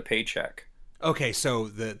 or was it a paycheck? Okay, so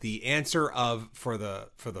the answer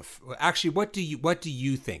actually, what do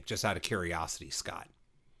you think, just out of curiosity, Scott?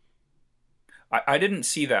 I didn't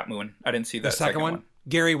see that one. I didn't see that the second one.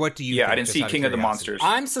 Gary, what do you think? Yeah, I didn't see King of the Monsters.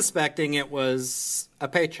 I'm suspecting it was a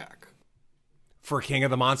paycheck. For King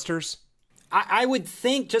of the Monsters? I would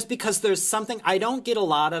think, just because there's something, I don't get a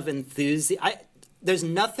lot of enthusiasm. There's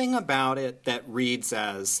nothing about it that reads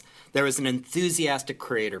as there was an enthusiastic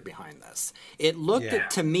creator behind this. It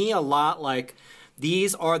looked to me a lot like,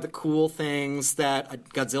 these are the cool things that a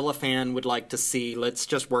Godzilla fan would like to see. Let's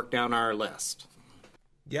just work down our list.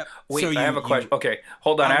 Yep. Wait, I have a question. Okay,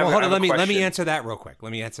 hold on. Let me answer that real quick.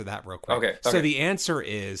 Okay. So the answer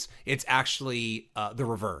is, it's actually the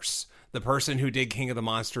reverse. The person who did King of the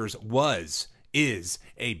Monsters is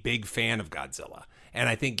a big fan of Godzilla. And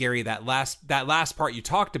I think, Gary, that last part you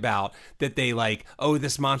talked about, that they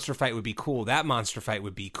this monster fight would be cool, that monster fight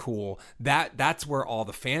would be cool, that's where all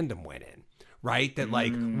the fandom went in, right? That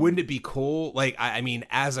wouldn't it be cool? I mean,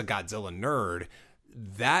 as a Godzilla nerd,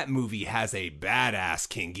 that movie has a badass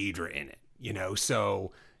King Ghidorah in it,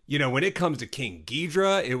 so when it comes to King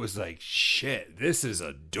Ghidorah, it was like, shit, this is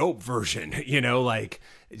a dope version, like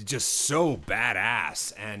just so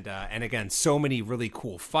badass. And again, so many really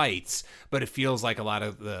cool fights, but it feels like a lot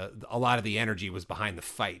of the energy was behind the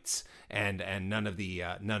fights, and none of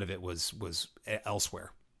it was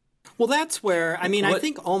elsewhere. Well, that's where, I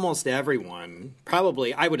think almost everyone,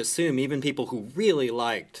 probably, I would assume, even people who really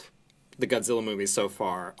liked the Godzilla movies so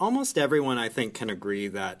far, almost everyone, I think, can agree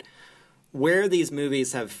that where these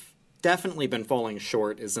movies have definitely been falling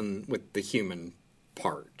short is with the human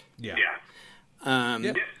part. Yeah.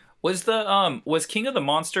 Was King of the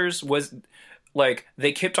Monsters, like,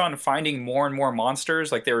 they kept on finding more and more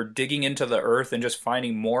monsters, like they were digging into the earth and just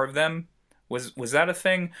finding more of them? Was that a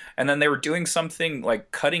thing? And then they were doing something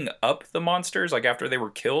like cutting up the monsters, like after they were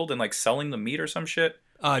killed, and like selling the meat or some shit?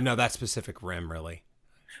 No, that specific rim, really.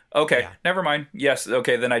 Okay, never mind. Yes,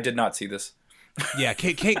 okay, then I did not see this. Yeah,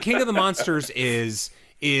 King of the Monsters is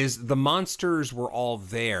the monsters were all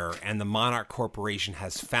there, and the Monarch Corporation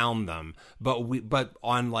has found them. But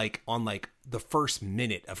on the first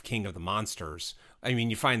minute of King of the Monsters, I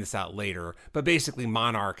mean, you find this out later, but basically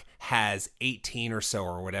Monarch has 18 or so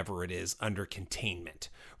or whatever it is under containment,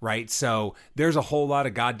 right? So there's a whole lot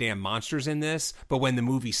of goddamn monsters in this, but when the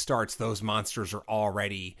movie starts, those monsters are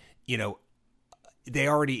already, they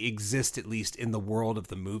already exist, at least in the world of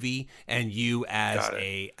the movie, and you as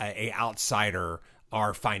a outsider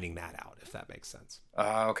are finding that out, if that makes sense.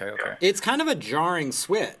 Okay. It's kind of a jarring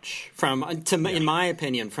switch in my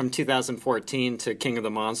opinion, from 2014 to King of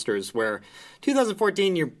the Monsters, where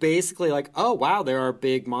 2014 you're basically like, oh wow, there are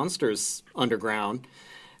big monsters underground,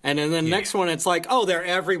 and then the next one it's like, oh, they're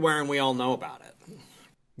everywhere and we all know about it.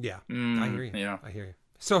 Yeah, I hear you. Yeah, I hear you.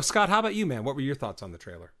 So Scott, how about you, man? What were your thoughts on the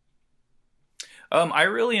trailer? I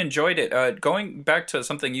really enjoyed it. Going back to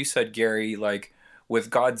something you said, Gary, like with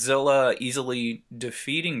Godzilla easily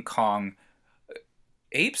defeating Kong,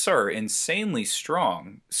 apes are insanely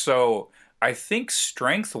strong. So I think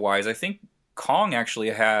strength-wise, I think Kong actually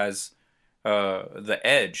has the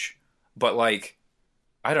edge. But like,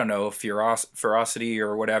 I don't know, ferocity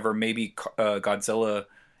or whatever, maybe Godzilla.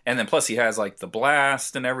 And then plus he has like the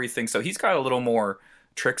blast and everything. So he's got a little more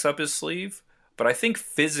tricks up his sleeve. But I think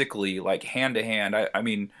physically, like hand-to-hand, I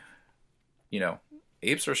mean,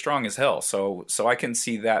 apes are strong as hell. So I can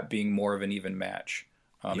see that being more of an even match.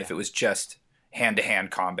 If it was just hand-to-hand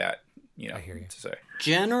combat, I hear you. To say.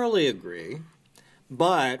 Generally agree.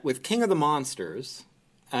 But with King of the Monsters,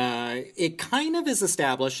 it kind of is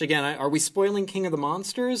established. Again, are we spoiling King of the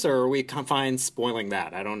Monsters, or are we fine spoiling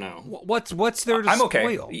that? I don't know. What's there to I'm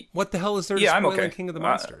spoil? Okay. What the hell is there to spoil I'm okay. in King of the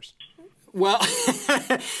Monsters? Well,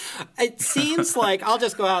 it seems like, I'll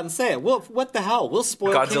just go out and say it. Well, what the hell? We'll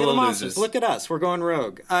spoil Godzilla King of the Monsters. loses. Look at us. We're going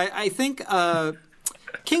rogue. I think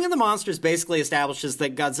King of the Monsters basically establishes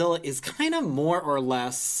that Godzilla is kind of more or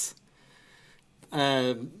less...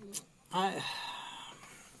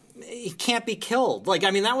 he can't be killed. Like,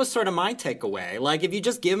 I mean, that was sort of my takeaway. Like, if you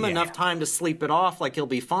just give him enough time to sleep it off, like, he'll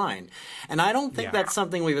be fine. And I don't think that's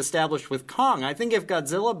something we've established with Kong. I think if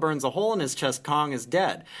Godzilla burns a hole in his chest, Kong is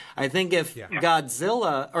dead. I think if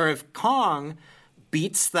if Kong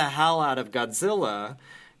beats the hell out of Godzilla,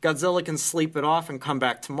 Godzilla can sleep it off and come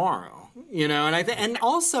back tomorrow. And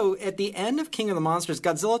also at the end of King of the Monsters,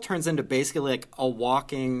 Godzilla turns into basically like a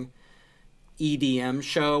walking EDM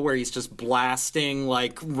show where he's just blasting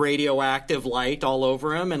like radioactive light all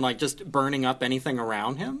over him and like just burning up anything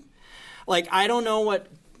around him. Like, I don't know what,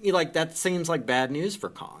 that seems like bad news for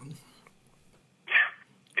Kong.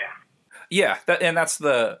 Yeah, that's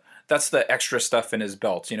the extra stuff in his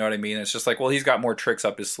belt. You know what I mean? It's just like, well, he's got more tricks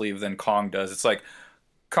up his sleeve than Kong does. It's like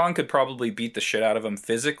Kong could probably beat the shit out of him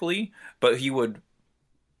physically, but he would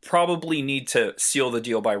probably need to seal the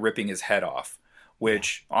deal by ripping his head off.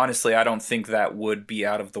 Which, honestly, I don't think that would be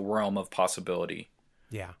out of the realm of possibility.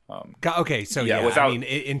 Yeah. Okay. So without... I mean,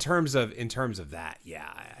 in terms of that,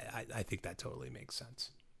 I think that totally makes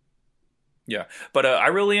sense. Yeah, but I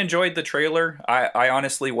really enjoyed the trailer. I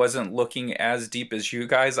honestly wasn't looking as deep as you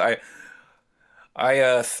guys. I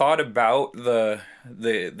thought about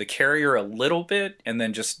the carrier a little bit, and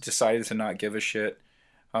then just decided to not give a shit.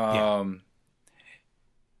 I'm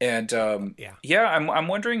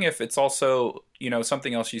wondering if it's also,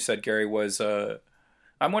 something else you said, Gary, was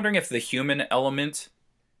I'm wondering if the human element,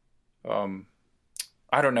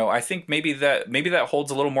 I don't know. I think maybe that holds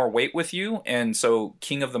a little more weight with you, and so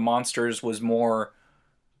King of the Monsters was more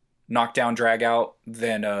knockdown, drag out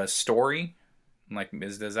than a story. Like,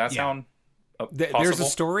 does that sound possible? There's a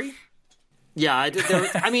story. Yeah,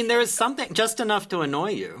 I mean, there is something just enough to annoy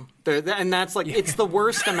you, and that's like it's the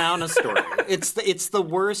worst amount of story. It's the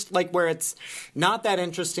worst, like where it's not that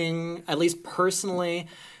interesting. At least personally,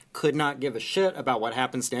 could not give a shit about what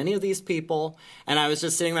happens to any of these people, and I was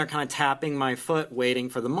just sitting there, kind of tapping my foot, waiting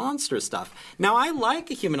for the monster stuff. Now, I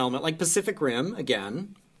like a human element, like Pacific Rim.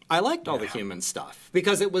 Again, I liked all the human stuff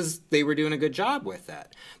because they were doing a good job with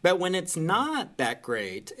that. But when it's not that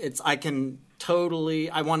great, I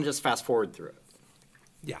want to just fast forward through it.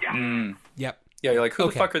 Yeah. Yep. Yeah, you're like, who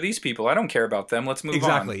the fuck are these people? I don't care about them. Let's move on.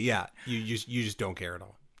 Exactly. Yeah. You just don't care at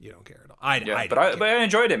all. You don't care at all. But I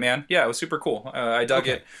enjoyed it, man. Yeah, it was super cool. I dug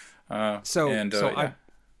it. I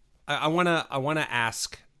want to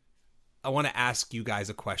ask you guys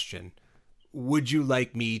a question. Would you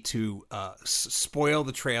like me to spoil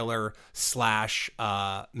the trailer /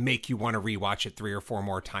 make you want to rewatch it 3 or 4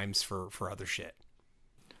 more times for other shit?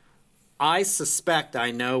 I suspect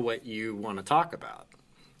I know what you want to talk about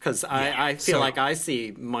because I feel like I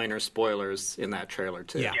see minor spoilers in that trailer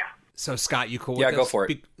too. Yeah. So Scott, you cool with this? Yeah, go for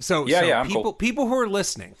it. I'm cool. People who are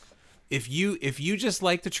listening, if you just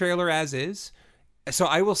like the trailer as is, so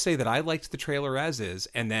I will say that I liked the trailer as is,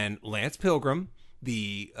 and then Lance Pilgrim,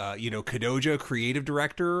 the Kadoja creative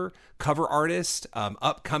director, cover artist,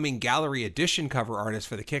 upcoming gallery edition cover artist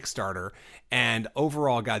for the Kickstarter, and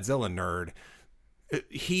overall Godzilla nerd,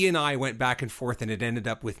 he and I went back and forth, and it ended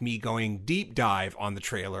up with me going deep dive on the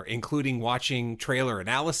trailer, including watching trailer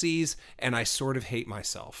analyses, and I sort of hate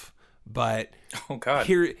myself. But oh god,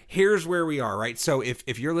 here's where we are, right? So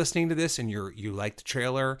if you're listening to this and you like the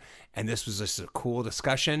trailer and this was just a cool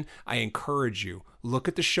discussion, I encourage you, look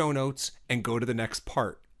at the show notes and go to the next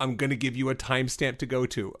part. I'm gonna give you a timestamp to go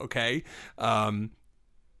to, okay?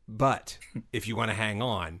 But if you want to hang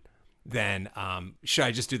on, then should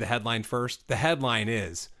I just do the headline first? The headline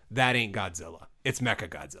is That Ain't Godzilla. It's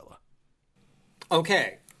Mechagodzilla.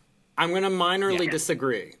 Okay, I'm gonna minorly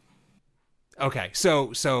disagree. Okay,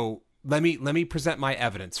 so let me present my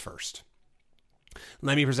evidence first.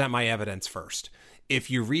 If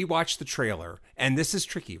you rewatch the trailer, and this is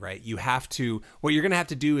tricky, right? What you're going to have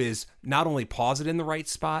to do is not only pause it in the right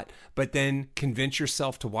spot, but then convince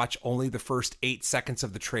yourself to watch only the first 8 seconds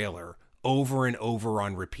of the trailer over and over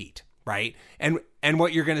on repeat, right? And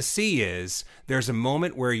what you're going to see is there's a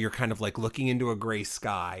moment where you're kind of like looking into a gray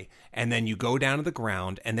sky, and then you go down to the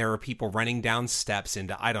ground and there are people running down steps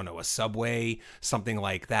into, I don't know, a subway, something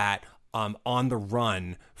like that, on the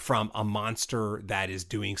run from a monster that is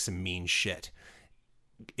doing some mean shit.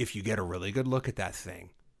 If you get a really good look at that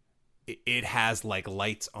thing, it has like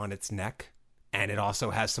lights on its neck, and it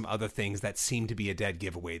also has some other things that seem to be a dead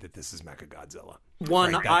giveaway that this is Mechagodzilla.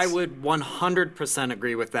 I would 100%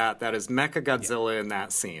 agree with that. That is Mechagodzilla in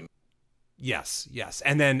that scene. Yes.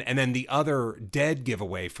 And then the other dead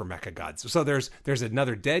giveaway for Mechagodzilla. So there's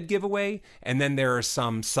another dead giveaway, and then there are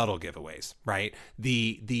some subtle giveaways, right?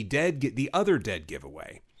 The other dead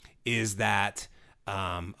giveaway is that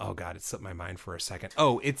oh god, it slipped my mind for a second.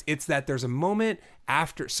 Oh, it's that there's a moment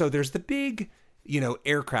after, so there's the big,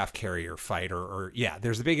 aircraft carrier fight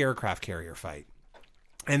there's the big aircraft carrier fight.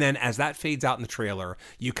 And then as that fades out in the trailer,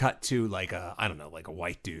 you cut to like a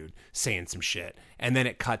white dude saying some shit. And then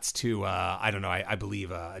it cuts to, I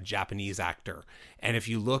believe a Japanese actor. And if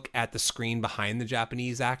you look at the screen behind the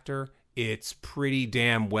Japanese actor, it's pretty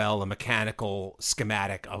damn well a mechanical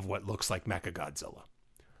schematic of what looks like Mechagodzilla.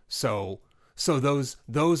 So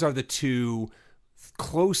those are the two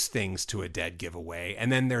close things to a dead giveaway,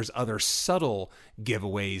 and then there's other subtle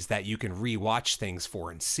giveaways that you can rewatch things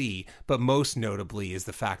for and see, but most notably is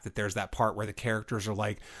the fact that there's that part where the characters are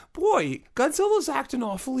like, boy, Godzilla's acting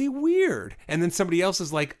awfully weird, and then somebody else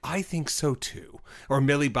is like, I think so too, or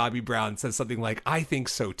Millie Bobby Brown says something like, I think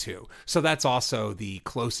so too. So that's also the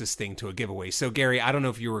closest thing to a giveaway. So Gary, I don't know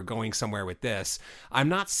if you were going somewhere with this. I'm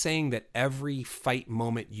not saying that every fight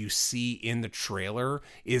moment you see in the trailer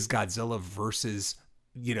is Godzilla versus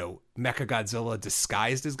Mechagodzilla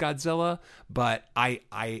disguised as Godzilla, but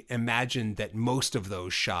I imagine that most of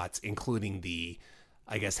those shots, including the,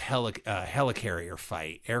 I guess, aircraft carrier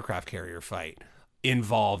fight,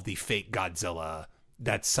 involve the fake Godzilla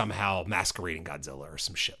that's somehow masquerading Godzilla or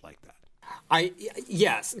some shit like that.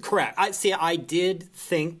 Yes, correct. I did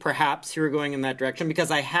think perhaps you were going in that direction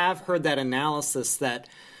because I have heard that analysis that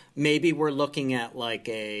maybe we're looking at like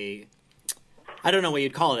I don't know what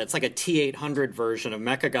you'd call it. It's like a T-800 version of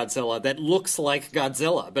Mechagodzilla that looks like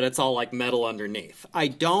Godzilla, but it's all like metal underneath. I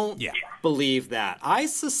don't believe that.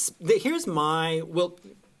 Here's my... We'll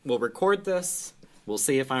record this. We'll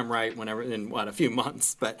see if I'm right in a few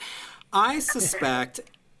months. But I suspect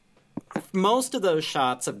most of those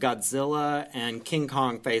shots of Godzilla and King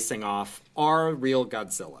Kong facing off are real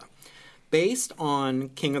Godzilla. Based on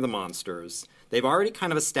King of the Monsters, they've already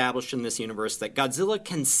kind of established in this universe that Godzilla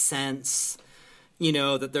can sense, you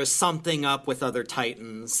know, that there's something up with other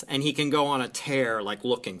Titans, and he can go on a tear, like,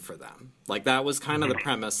 looking for them. Like, that was kind of the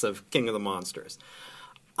premise of King of the Monsters.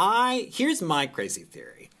 Here's my crazy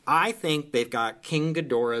theory. I think they've got King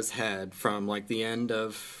Ghidorah's head from, like, the end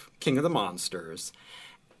of King of the Monsters,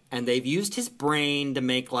 and they've used his brain to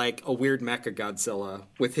make, like, a weird Mechagodzilla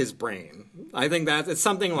with his brain. I think it's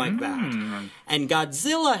something like that. And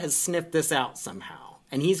Godzilla has sniffed this out somehow,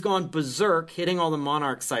 and he's gone berserk, hitting all the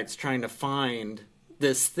Monarch sites trying to find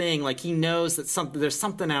this thing. Like, he knows that there's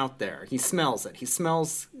something out there. He smells it. He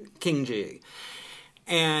smells King G.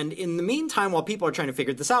 And in the meantime, while people are trying to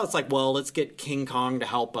figure this out, it's like, well, let's get King Kong to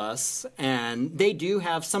help us. And they do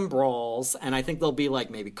have some brawls, and I think they'll be like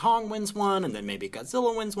maybe Kong wins one, and then maybe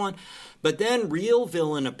Godzilla wins one. But then real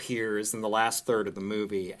villain appears in the last third of the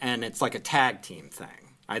movie, and it's like a tag team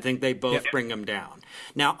thing. I think they both bring him down.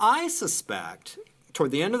 Now, I suspect,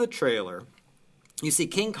 toward the end of the trailer, you see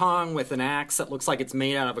King Kong with an axe that looks like it's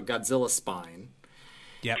made out of a Godzilla spine.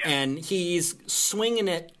 Yep. And he's swinging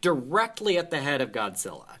it directly at the head of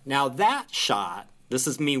Godzilla. Now, that shot, this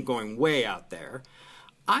is me going way out there,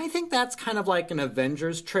 I think that's kind of like an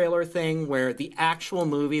Avengers trailer thing where the actual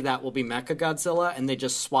movie, that will be Mechagodzilla, and they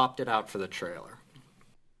just swapped it out for the trailer.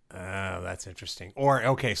 Oh, that's interesting. Or,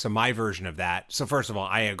 okay, so my version of that. So first of all,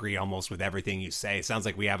 I agree almost with everything you say. It sounds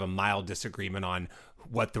like we have a mild disagreement on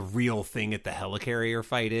what the real thing at the helicarrier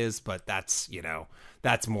fight is, but that's, you know,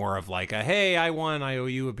 that's more of like a, hey, I won, I owe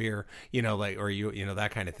you a beer, you know, like, or you know,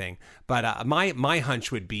 that kind of thing. But my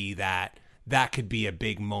hunch would be that could be a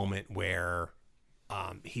big moment where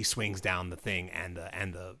he swings down the thing and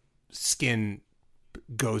the skin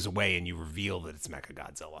goes away and you reveal that it's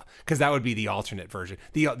Mechagodzilla, because that would be the alternate version.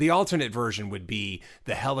 The alternate version would be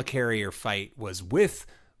the helicarrier fight was with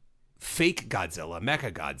fake Godzilla,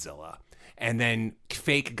 Mechagodzilla, and then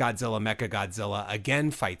fake Godzilla, Mechagodzilla again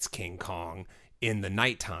fights King Kong in the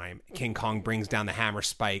nighttime. King Kong brings down the hammer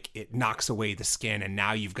spike, it knocks away the skin, and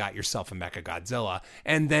now you've got yourself a Mechagodzilla,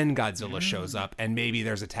 and then Godzilla shows up, and maybe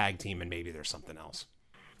there's a tag team, and maybe there's something else.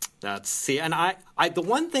 And I the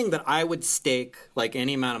one thing that I would stake like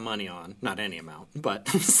any amount of money on, not any amount, but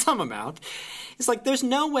some amount, is like there's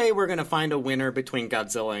no way we're going to find a winner between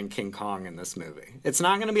Godzilla and King Kong in this movie. It's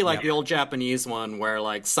not going to be like the old Japanese one where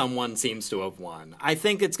like someone seems to have won. I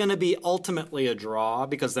think it's going to be ultimately a draw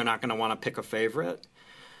because they're not going to want to pick a favorite.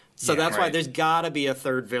 So that's why there's got to be a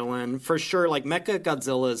third villain. For sure, like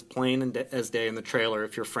Mechagodzilla is plain as day in the trailer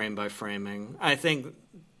if you're frame by framing. I think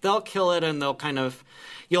they'll kill it and they'll kind of...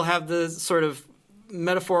 You'll have the sort of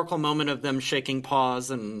metaphorical moment of them shaking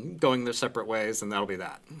paws and going their separate ways, and that'll be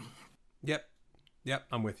that. Yep,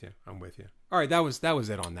 I'm with you. All right, that was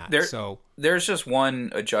it on that. There's just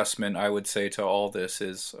one adjustment I would say to all this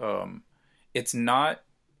is it's not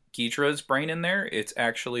Ghidra's brain in there, it's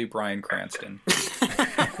actually Bryan Cranston.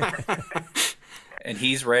 And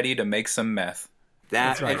he's ready to make some meth.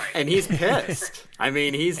 That's right. And he's pissed. I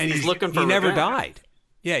mean, he's looking for He never revenge. died.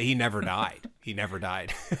 Yeah, he never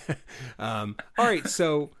died. All right,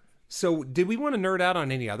 so did we want to nerd out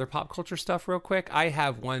on any other pop culture stuff real quick? I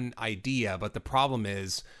have one idea, but the problem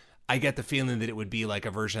is I get the feeling that it would be like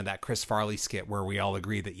a version of that Chris Farley skit where we all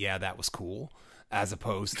agree that, yeah, that was cool, as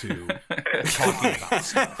opposed to talking about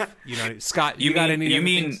stuff. You know, Scott, you got any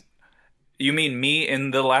things? You mean me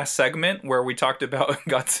in the last segment where we talked about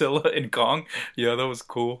Godzilla and Kong? Yeah, that was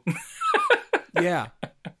cool. Yeah,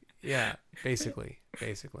 basically.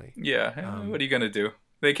 Yeah, what are you gonna do?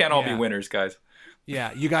 They can't all be winners, guys.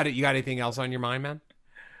 Yeah, you got it. You got anything else on your mind, man?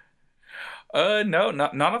 No,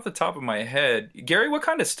 not off the top of my head. Gary, what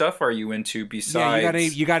kind of stuff are you into besides? Yeah,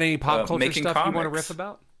 you got any pop culture stuff comics? You want to riff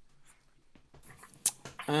about?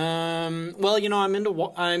 Well, you know,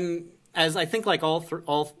 I'm as I think like all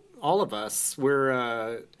of us,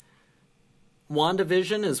 we're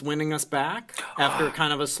WandaVision is winning us back after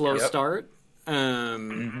kind of a slow start.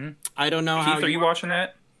 I don't know Keith, are you watching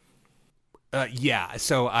that? Yeah.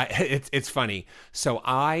 So it's funny. So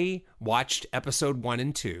I watched episode 1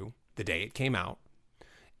 and 2 the day it came out,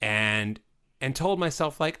 and told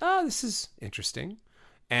myself like, oh, this is interesting,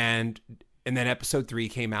 and then episode 3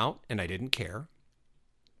 came out, and I didn't care,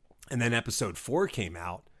 and then episode 4 came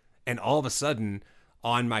out, and all of a sudden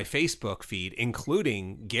on my Facebook feed,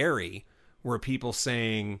 including Gary, were people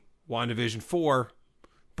saying WandaVision 4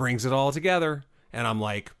 brings it all together. And I'm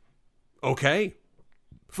like, okay,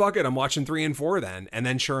 fuck it, I'm watching 3 and 4 then. And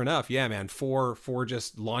then sure enough, yeah, man, 4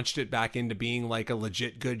 just launched it back into being like a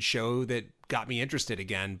legit good show that got me interested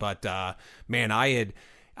again. But man, I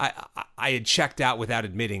I had checked out without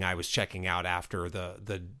admitting I was checking out after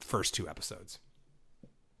the first 2 episodes.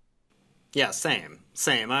 Yeah,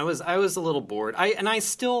 same. I was a little bored. I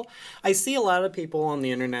see a lot of people on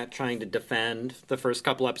the internet trying to defend the first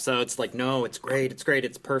couple episodes, like, no, it's great,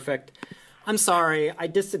 it's perfect. I'm sorry, I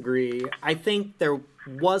disagree. I think there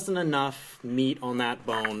wasn't enough meat on that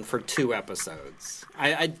bone for 2 episodes.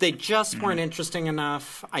 They just weren't interesting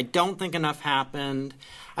enough. I don't think enough happened.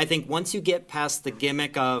 I think once you get past the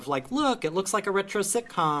gimmick of, like, look, it looks like a retro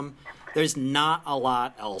sitcom, there's not a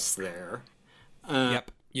lot else there. Yep.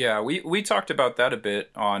 Yeah, we talked about that a bit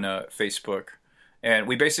on Facebook, and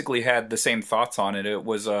we basically had the same thoughts on it. It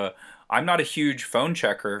was I'm not a huge phone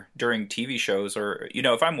checker during TV shows, or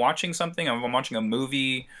if I'm watching something, if I'm watching a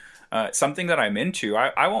movie, something that I'm into,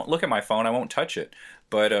 I won't look at my phone, I won't touch it.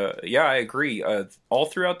 But yeah, I agree. All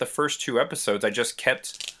throughout the first 2 episodes, I just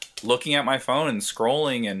kept looking at my phone and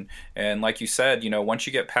scrolling, and like you said, once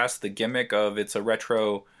you get past the gimmick of it's a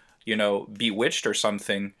retro, Bewitched or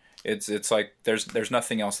something. It's like there's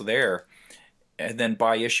nothing else there, and then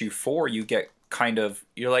by issue 4 you get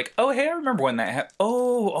you're like, oh hey, I remember when that happened.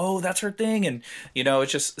 Oh that's her thing, and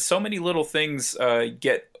it's just so many little things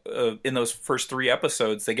get in those first 3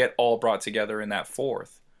 episodes. They get all brought together in that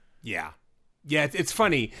 4th. Yeah, it's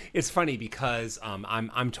funny. It's funny because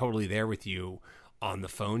I'm totally there with you on the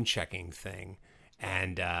phone checking thing,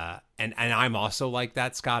 and I'm also like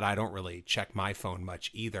that, Scott. I don't really check my phone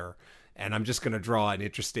much either. And I'm just going to draw an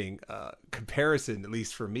interesting comparison, at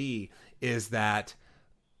least for me, is that,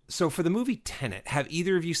 so for the movie Tenet, have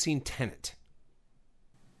either of you seen Tenet?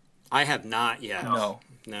 I have not yet. No.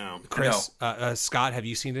 Chris, no. Scott, have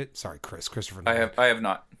you seen it? Sorry, Christopher Nolan. I have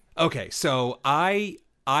not. Okay, so I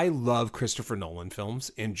love Christopher Nolan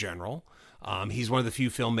films in general. He's one of the few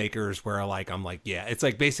filmmakers where I'm like, yeah, it's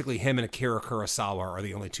like basically him and Akira Kurosawa are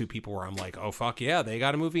the only 2 people where I'm like, oh fuck yeah, they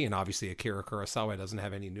got a movie. And obviously Akira Kurosawa doesn't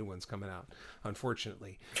have any new ones coming out,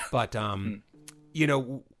 unfortunately. But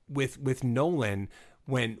with Nolan,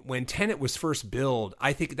 when Tenet was first billed,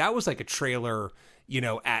 I think that was like a trailer,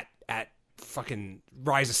 at fucking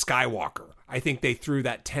Rise of Skywalker. I think they threw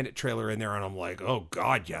that Tenet trailer in there, and I'm like, oh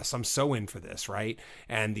god, yes, I'm so in for this, right?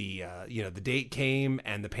 And the the date came,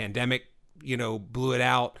 and the pandemic blew it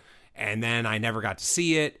out, and then I never got to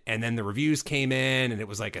see it, and then the reviews came in, and it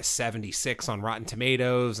was like a 76 on Rotten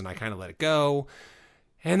Tomatoes, and I kind of let it go,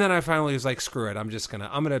 and then I finally was like, screw it, I'm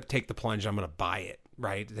gonna take the plunge, I'm gonna buy it,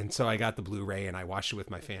 right? And so I got the Blu-ray, and I watched it with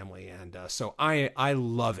my family, and so I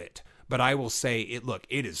love it, but I will say,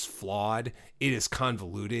 it is flawed, it is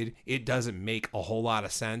convoluted, it doesn't make a whole lot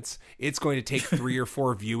of sense. It's going to take 3 or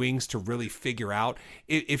 4 viewings to really figure out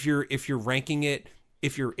if you're ranking it,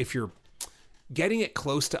 if you're getting it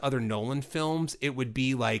close to other Nolan films, it would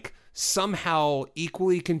be like somehow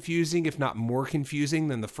equally confusing, if not more confusing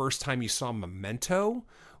than the first time you saw Memento,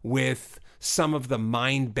 with some of the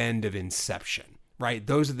mind bend of Inception, right?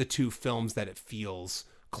 Those are the 2 films that it feels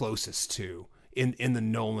closest to in the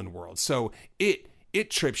Nolan world. So it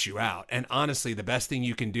trips you out. And honestly, the best thing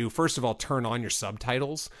you can do, first of all, turn on your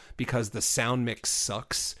subtitles, because the sound mix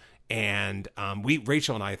sucks. And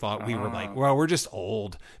Rachel and I thought, we were like, well, we're just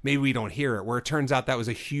old, maybe we don't hear it, where it turns out that was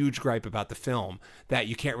a huge gripe about the film, that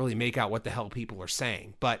you can't really make out what the hell people are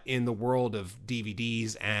saying. But in the world of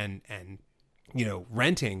DVDs and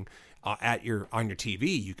renting on your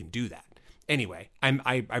TV, you can do that. Anyway,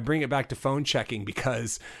 I bring it back to phone checking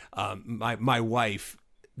because my wife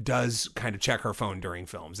does kind of check her phone during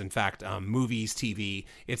films. In fact, movies, TV,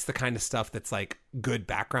 it's the kind of stuff that's like good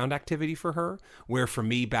background activity for her, where for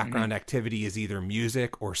me, background activity is either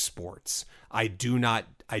music or sports. I do not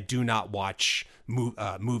watch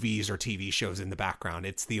movies or TV shows in the background.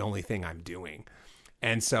 It's the only thing I'm doing.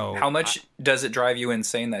 And so how much does it drive you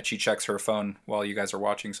insane that she checks her phone while you guys are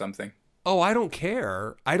watching something? Oh, I don't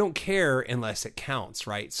care. I don't care unless it counts,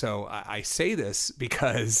 right? So I say this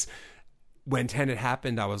because when Tenet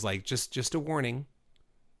happened, I was like, just a warning.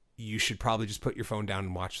 You should probably just put your phone down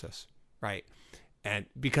and watch this, right? And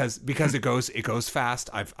because it goes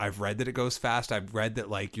fast. I've read that it goes fast. I've read that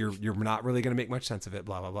like you're not really going to make much sense of it.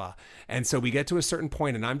 Blah blah blah. And so we get to a certain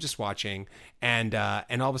point, and I'm just watching, and all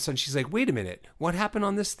of a sudden she's like, "Wait a minute, what happened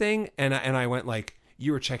on this thing?" And I went like,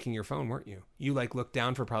 "You were checking your phone, weren't you? You like looked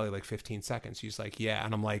down for probably like 15 seconds." She's like, "Yeah,"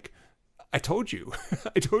 and I'm like, I told you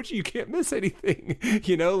you can't miss anything,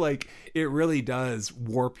 like it really does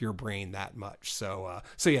warp your brain that much. So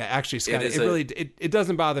yeah, actually, Scott, it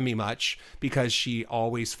doesn't bother me much because she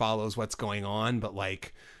always follows what's going on. But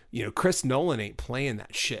like, Chris Nolan ain't playing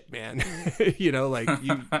that shit, man. You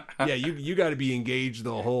got to be engaged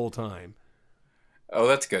the whole time. Oh,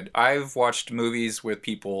 that's good. I've watched movies with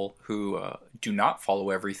people who do not follow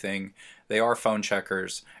everything. They are phone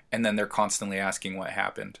checkers, and then they're constantly asking what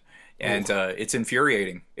happened. And it's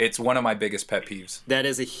infuriating. It's one of my biggest pet peeves. That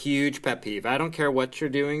is a huge pet peeve. I don't care what you're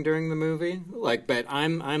doing during the movie, but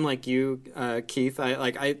I'm like you, Keith.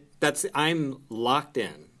 I'm locked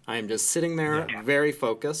in. I'm just sitting there, very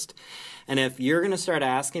focused. And if you're gonna start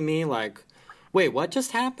asking me like, "Wait, what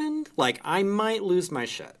just happened?" Like, I might lose my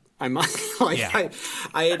shit. I might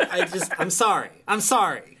I'm sorry. I'm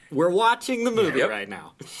sorry. We're watching the movie right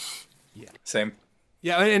now. Yeah. Same.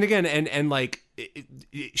 Yeah, and again, and like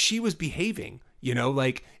she was behaving,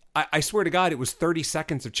 like I swear to God, it was 30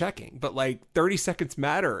 seconds of checking, but like 30 seconds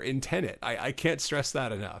matter in Tenet. I can't stress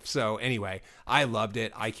that enough. So anyway, I loved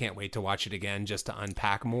it. I can't wait to watch it again just to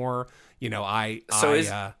unpack more. I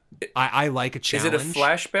like a challenge. Is it a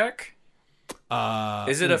flashback?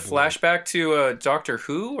 Is it a flashback to Doctor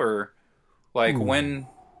Who, or like when?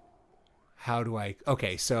 How do I?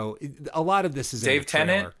 Okay, so a lot of this is Dave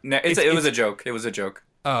Tennant. No, it was a joke. It was a joke.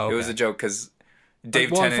 Oh, okay. It was a joke because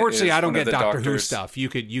Dave Well, Tennant. unfortunately, is I don't one of get the Doctor Who doctors. stuff. You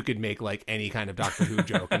could make like any kind of Doctor Who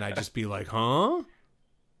joke, and I'd just be like, huh?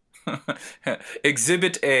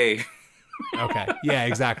 Exhibit A. Okay, yeah,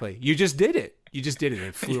 exactly. You just did it.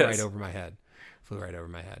 It flew Yes. right over my head.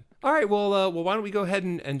 All right, well, why don't we go ahead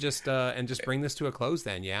and just bring this to a close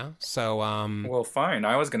then? Yeah. So, Well, fine.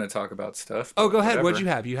 I was going to talk about stuff. oh, go ahead. Whatever. What'd you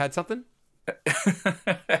have? You had something? You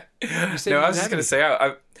said No, you I was didn't just have going to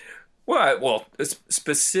say, well,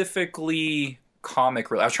 specifically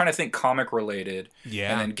comic. I was trying to think comic related.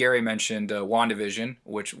 Yeah. And then Gary mentioned WandaVision,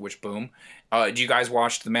 which boom. Do you guys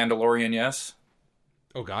watch The Mandalorian? Yes.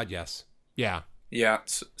 Oh God, yes. Yeah. Yeah,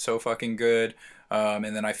 so fucking good. And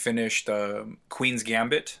then I finished Queen's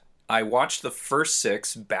Gambit. I watched the first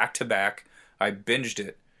 6 back to back. I binged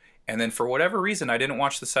it. And then for whatever reason, I didn't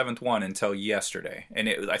watch the 7th one until yesterday. And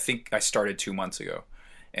I think I started 2 months ago.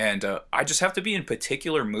 And I just have to be in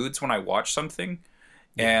particular moods when I watch something.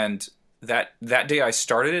 Yeah. And that day I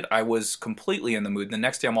started it, I was completely in the mood. The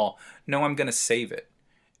next day I'm all, no, I'm going to save it.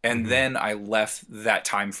 And then I left that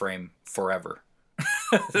time frame forever.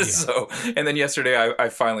 Yeah. So, and then yesterday I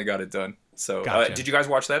finally got it done. So, Gotcha. Did you guys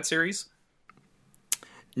watch that series?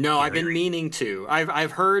 No, I've been meaning to.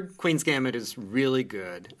 I've heard Queen's Gambit is really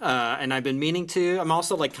good, and I've been meaning to. I'm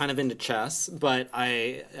also like kind of into chess, but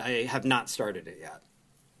I have not started it yet.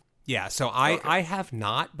 Yeah, so I have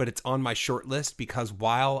not, but it's on my short list because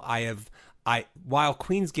while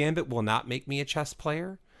Queen's Gambit will not make me a chess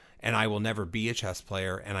player, and I will never be a chess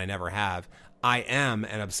player, and I never have, I am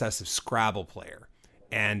an obsessive Scrabble player.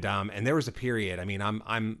 And there was a period. I mean,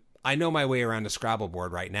 I know my way around a Scrabble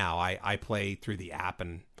board right now. I play through the app,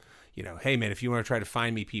 and hey man, if you want to try to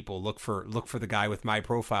find me, people look for the guy with my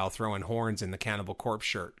profile throwing horns in the Cannibal Corpse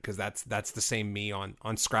shirt, because that's the same me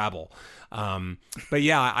on Scrabble. But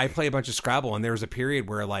yeah, I play a bunch of Scrabble, and there was a period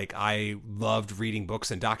where like I loved reading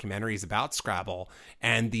books and documentaries about Scrabble,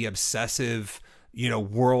 and the obsessive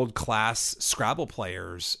world-class Scrabble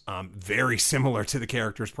players, very similar to the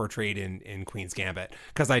characters portrayed in Queen's Gambit,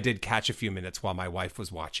 because I did catch a few minutes while my wife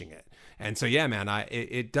was watching it. And so, yeah, man,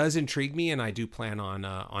 it does intrigue me, and I do plan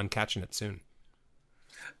on catching it soon.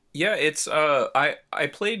 Yeah, it's I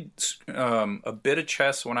played a bit of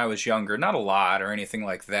chess when I was younger, not a lot or anything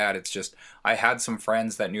like that. It's just I had some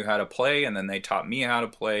friends that knew how to play, and then they taught me how to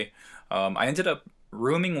play. I ended up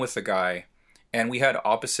rooming with a guy, and we had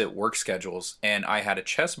opposite work schedules, and I had a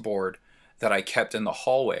chessboard that I kept in the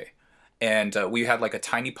hallway. And we had like a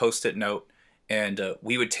tiny Post-it note, and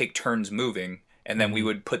we would take turns moving, and then we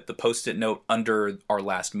would put the Post-it note under our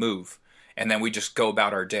last move, and then we just go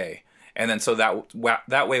about our day. And then so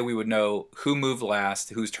that way we would know who moved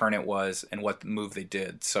last, whose turn it was, and what move they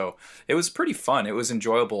did. So it was pretty fun. It was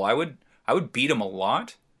enjoyable. I would beat him a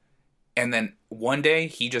lot. And then one day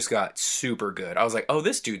he just got super good. I was like, oh,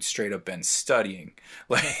 this dude's straight up been studying.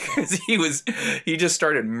 Like, he just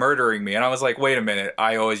started murdering me. And I was like, wait a minute,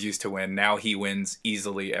 I always used to win. Now he wins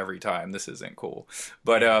easily every time. This isn't cool.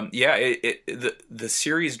 But the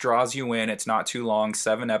series draws you in. It's not too long,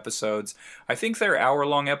 7 episodes. I think they're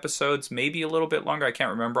hour-long episodes, maybe a little bit longer. I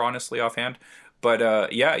can't remember honestly offhand.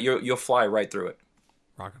 But yeah, you'll fly right through it.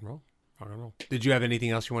 Rock and roll. Did you have anything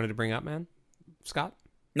else you wanted to bring up, man? Scott?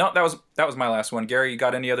 No, that was my last one. Gary, you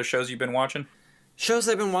got any other shows you've been watching? Shows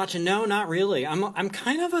I've been watching? No, not really. I'm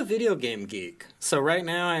kind of a video game geek. So right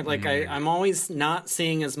now, I'm always not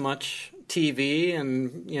seeing as much TV,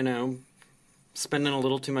 and spending a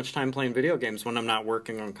little too much time playing video games when I'm not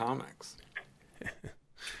working on comics.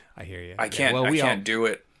 I hear you. I can't do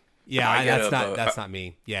it. Yeah, that's not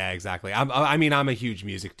me. Yeah, exactly. I'm a huge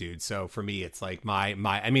music dude, so for me, it's like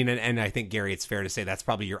and I think, Gary, it's fair to say that's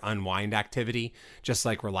probably your unwind activity, just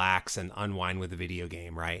like relax and unwind with a video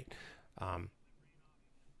game, right?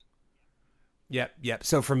 Yep.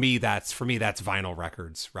 So for me, that's vinyl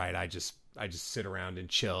records, right? I just sit around and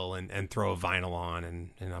chill and throw a vinyl on,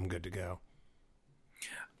 and I'm good to go.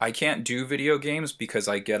 I can't do video games because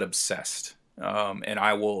I get obsessed, and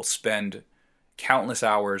I will spend countless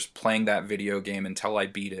hours playing that video game until I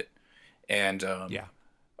beat it. And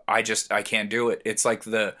I can't do it. It's like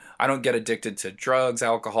I don't get addicted to drugs,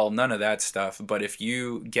 alcohol, none of that stuff. But if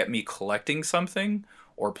you get me collecting something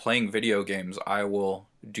or playing video games, I will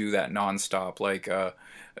do that nonstop. Like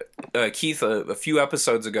Keith, a few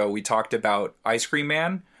episodes ago, we talked about Ice Cream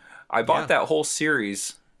Man. I bought that whole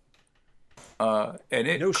series. And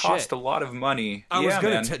it cost a lot of money. I was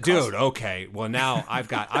gonna dude. Okay, well now I've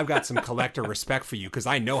got some collector respect for you because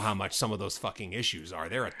I know how much some of those fucking issues are.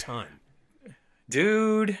 They're a ton,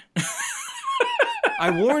 dude.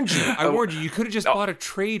 I warned you. You could have just bought a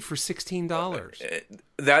trade for $16.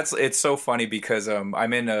 It's so funny because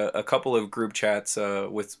I'm in a couple of group chats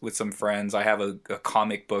with some friends. I have a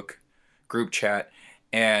comic book group chat,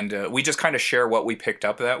 and we just kind of share what we picked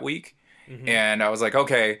up that week. Mm-hmm. And I was like,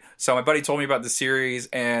 okay, so my buddy told me about the series,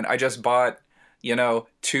 and I just bought,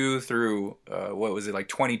 2 through,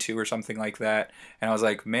 22 or something like that. And I was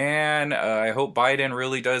like, man, I hope Biden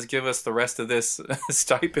really does give us the rest of this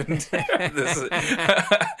stipend.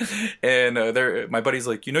 And my buddy's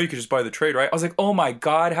like, you could just buy the trade, right? I was like, oh my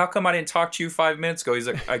God, how come I didn't talk to you 5 minutes ago? He's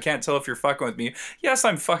like, I can't tell if you're fucking with me. Yes,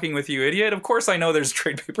 I'm fucking with you, idiot. Of course I know there's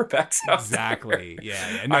trade paperbacks out Exactly. there.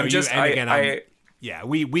 Yeah. No, yeah,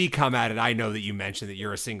 we come at it. I know that you mentioned that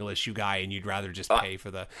you're a single issue guy and you'd rather just pay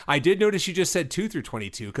for the... I did notice you just said 2 through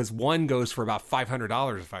 22 because 1 goes for about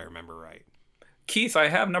 $500 if I remember right. Keith, I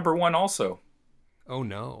have number 1 also. Oh,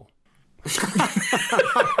 no.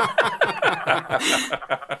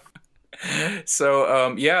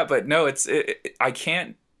 So, but no, I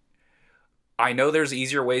can't... I know there's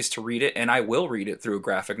easier ways to read it, and I will read it through a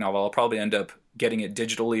graphic novel. I'll probably end up getting it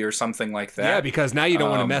digitally or something like that. Yeah, because now you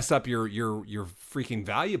don't want to mess up your freaking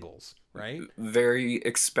valuables, right? Very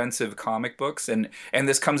expensive comic books, and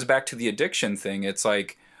this comes back to the addiction thing. It's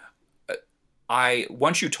like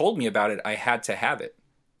once you told me about it, I had to have it.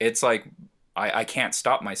 It's like I can't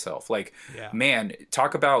stop myself. Like, man,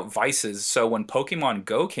 talk about vices. So when Pokemon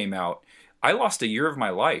Go came out, I lost a year of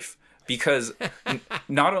my life. Because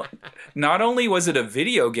not only was it a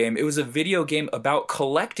video game, it was a video game about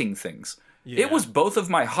collecting things. Yeah. It was both of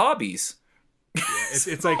my hobbies. Yeah,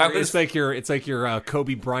 it's like your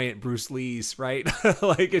Kobe Bryant, Bruce Lee's, right?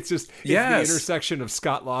 Like it's the intersection of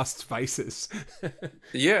Scott Lost's vices.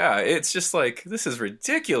 Yeah, it's just like, this is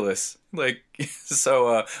ridiculous. Like,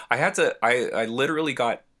 so I literally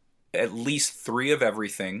got at least 3 of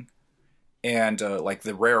everything. And like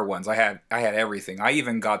the rare ones, I had everything. I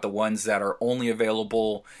even got the ones that are only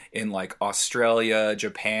available in like Australia,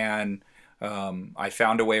 Japan. I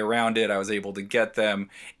found a way around it. I was able to get them,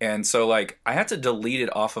 and so like I had to delete it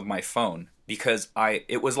off of my phone because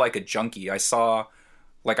it was like a junkie. I saw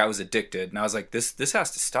like I was addicted, and I was like, this has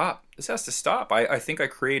to stop. This has to stop. I think I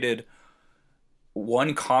created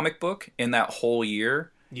 1 comic book in that whole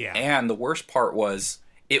year. Yeah, and the worst part was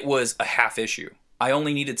it was a half issue. I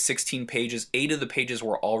only needed 16 pages. 8 of the pages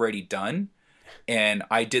were already done. And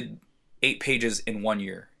I did 8 pages in 1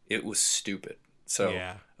 year. It was stupid. So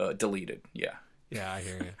deleted. Yeah. Yeah, I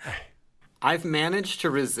hear you. I've managed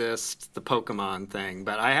to resist the Pokemon thing,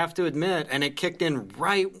 but I have to admit, and it kicked in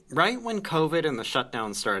right when COVID and the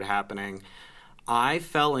shutdown started happening, I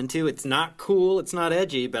fell into, it's not cool, it's not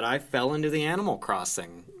edgy, but I fell into the Animal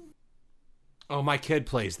Crossing. Oh, my kid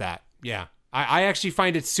plays that. Yeah. I actually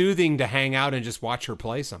find it soothing to hang out and just watch her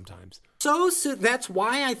play sometimes. So that's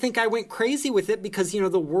why I think I went crazy with it, because,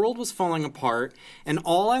 the world was falling apart, and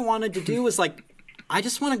all I wanted to do was, like, I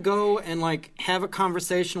just want to go and, like, have a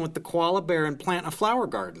conversation with the koala bear and plant a flower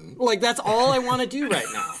garden. Like, that's all I want to do right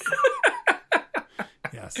now.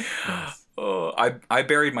 Yes. Oh, I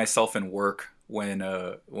buried myself in work when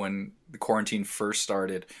the quarantine first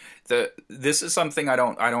started. This is something I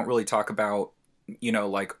don't really talk about,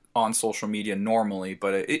 like on social media normally,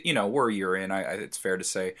 but we're a year in, it's fair to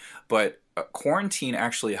say, but quarantine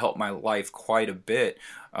actually helped my life quite a bit.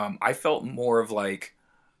 I felt more of like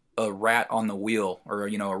a rat on the wheel, or,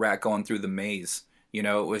 a rat going through the maze. It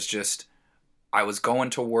was just, I was going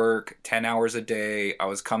to work 10 hours a day. I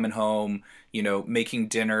was coming home, making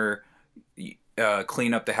dinner,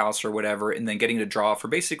 clean up the house or whatever, and then getting to draw for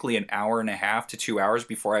basically an hour and a half to 2 hours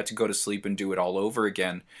before I had to go to sleep and do it all over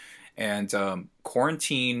again. And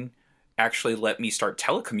quarantine actually let me start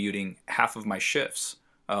telecommuting half of my shifts,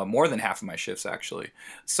 more than half of my shifts actually.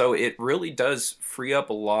 So it really does free up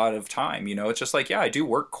a lot of time. It's just like, yeah, I do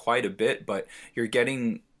work quite a bit, but you're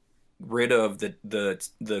getting rid of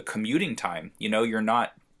the commuting time. You're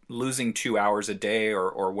not losing 2 hours a day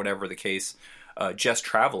or whatever the case, just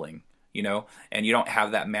traveling. And you don't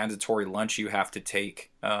have that mandatory lunch you have to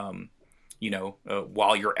take,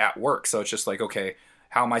 while you're at work. So it's just like, okay,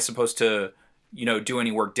 how am I supposed to, do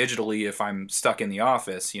any work digitally if I'm stuck in the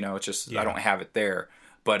office? It's just, I don't have it there.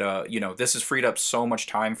 But, this has freed up so much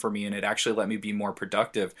time for me, and it actually let me be more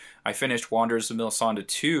productive. I finished Wanderers of Melisande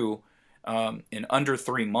 2 in under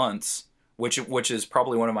 3 months, which is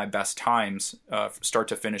probably one of my best times, start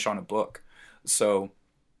to finish on a book. So,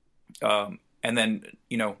 and then,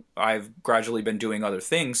 I've gradually been doing other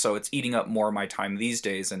things, so it's eating up more of my time these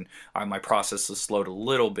days, and my process has slowed a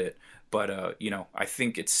little bit. But, I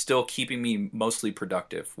think it's still keeping me mostly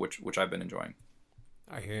productive, which I've been enjoying.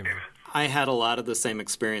 I hear you, man. I had a lot of the same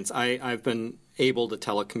experience. I've been able to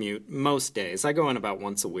telecommute most days. I go in about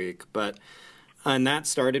once a week, and that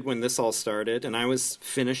started when this all started, and I was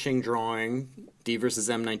finishing drawing D versus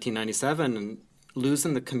M 1997, and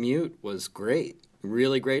losing the commute was great,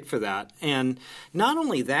 really great for that. And not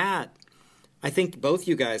only that, I think both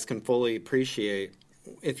you guys can fully appreciate,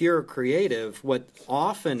 if you're a creative, what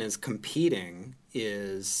often is competing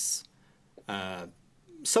is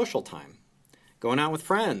social time. Going out with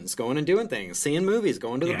friends, going and doing things, seeing movies,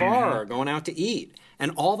 going to the bar, going out to eat.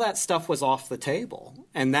 And all that stuff was off the table.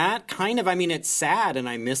 And that kind of, it's sad, and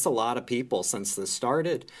I miss a lot of people since this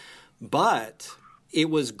started. But it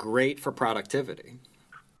was great for productivity.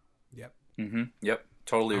 Yep. Mm-hmm. Yep.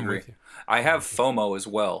 Totally agree. I have FOMO as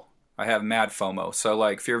well. I have mad FOMO. So,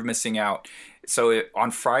 like, fear of missing out. So on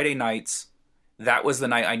Friday nights, that was the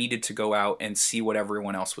night I needed to go out and see what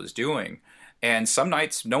everyone else was doing. And some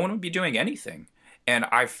nights, no one would be doing anything. And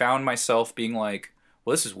I found myself being like,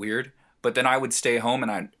 well, this is weird. But then I would stay home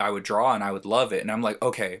and I would draw and I would love it. And I'm like,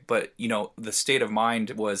 okay, but, the state of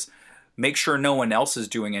mind was make sure no one else is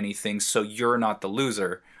doing anything so you're not the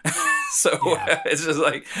loser. So it's just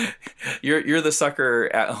like you're the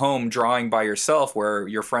sucker at home drawing by yourself where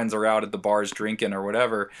your friends are out at the bars drinking or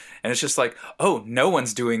whatever. And it's just like, oh, no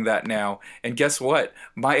one's doing that now. And guess what?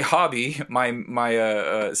 My hobby, my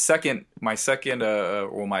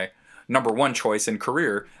number one choice in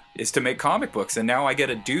career is to make comic books. And now I get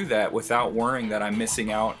to do that without worrying that I'm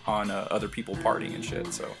missing out on other people partying and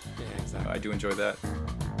shit. So exactly. I do enjoy that.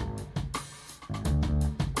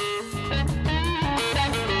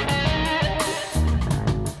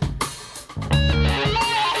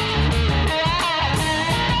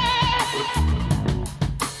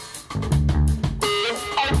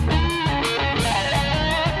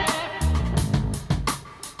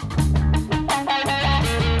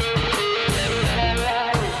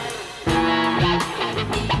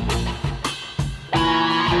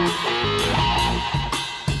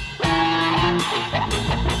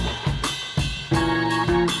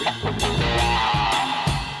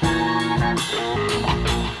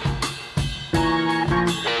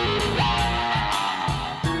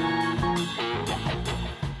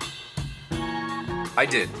 I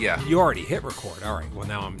did, yeah. You already hit record. All right. Well,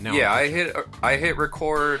 now Yeah, I hit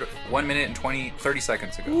record 1 minute and 30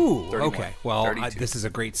 seconds ago. Ooh, okay. Well, this is a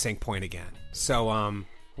great sync point again. So,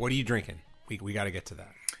 what are you drinking? We got to get to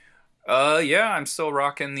that. Yeah, I'm still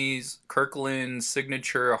rocking these Kirkland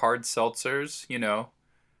signature hard seltzers.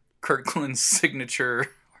 Kirkland signature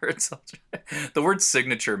hard seltzer. The word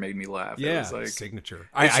signature made me laugh. Yeah, it was like, signature.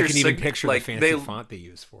 I can even picture the fancy font they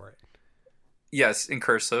use for it. Yes, in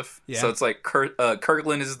cursive. Yeah. So it's like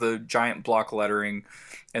Kirkland is the giant block lettering,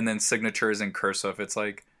 and then signature is in cursive. It's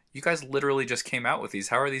like, you guys literally just came out with these.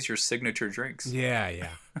 How are these your signature drinks? Yeah.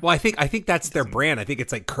 Well, I think that's their brand. I think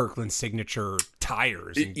it's like Kirkland signature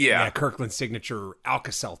tires. And, Kirkland signature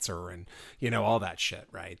Alka-Seltzer and all that shit.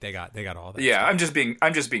 Right? They got all that. Yeah, stuff. I'm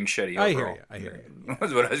just being shitty. Overall. I hear you.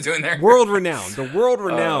 That's what I was doing there. The world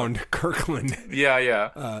renowned Kirkland.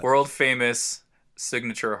 Yeah. World famous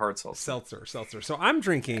signature hard seltzer. So I'm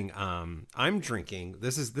drinking.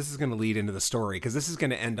 This is going to lead into the story because this is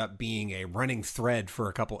going to end up being a running thread for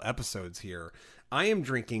a couple episodes here. I am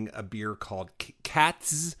drinking a beer called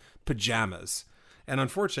Cat's Pajamas, and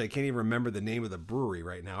unfortunately, I can't even remember the name of the brewery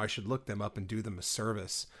right now. I should look them up and do them a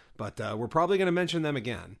service, but we're probably going to mention them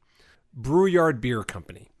again. Brewyard Beer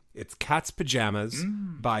Company. It's Cat's Pajamas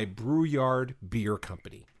by Brewyard Beer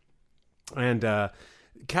Company, and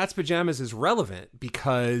Cat's Pajamas is relevant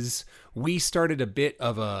because we started a bit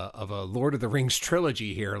of a Lord of the Rings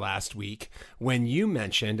trilogy here last week when you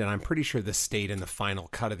mentioned, and I'm pretty sure this stayed in the final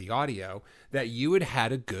cut of the audio, that you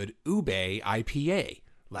had a good Ube IPA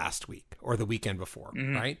last week or the weekend before,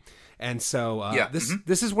 right? And so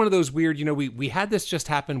this is one of those weird, we had this just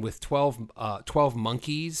happen with 12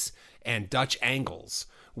 Monkeys and Dutch Angles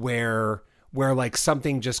where like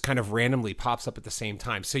something just kind of randomly pops up at the same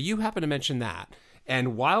time. So you happen to mention that.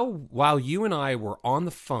 And while you and I were on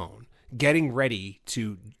the phone getting ready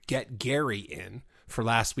to get Gary in for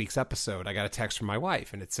last week's episode, I got a text from my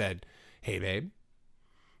wife and it said, "Hey, babe."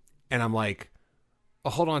 And I'm like,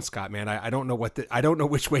 "Oh, hold on, Scott, man. I don't know I don't know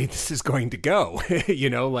which way this is going to go."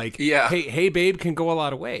 Hey, babe can go a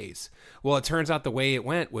lot of ways. Well, it turns out the way it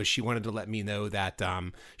went was she wanted to let me know that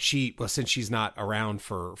since she's not around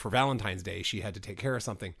for Valentine's Day, she had to take care of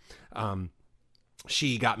something.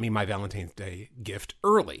 She got me my Valentine's Day gift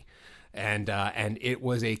early. And it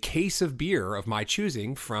was a case of beer of my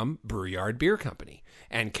choosing from Brewyard Beer Company.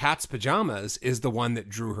 And Cat's Pajamas is the one that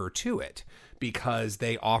drew her to it because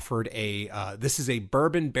they offered this is a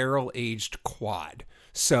bourbon barrel aged quad.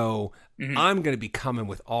 So I'm going to be coming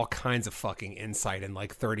with all kinds of fucking insight in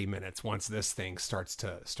like 30 minutes once this thing starts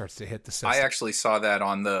to hit the system. I actually saw that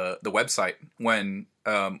on the website when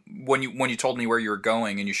you told me where you were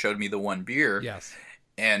going and you showed me the one beer. Yes.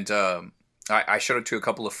 And I showed it to a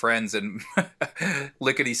couple of friends and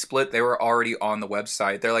lickety split, they were already on the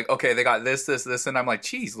website. They're like, okay, they got this, and I'm like,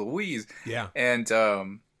 geez, Louise. Yeah. And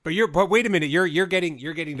But wait a minute, you're getting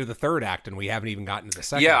to the third act and we haven't even gotten to the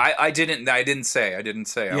second. Yeah, I didn't say. I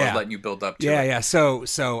was letting you build up to it. Yeah. So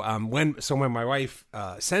when my wife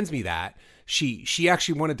sends me that, she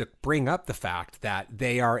actually wanted to bring up the fact that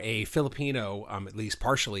they are a Filipino, at least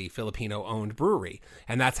partially Filipino owned brewery,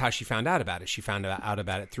 and that's how she found out about it. She found out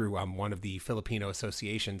about it through one of the Filipino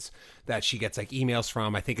associations that she gets like emails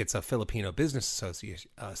from. I think it's a Filipino Business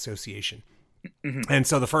Association. Mm-hmm. And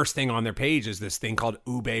so the first thing on their page is this thing called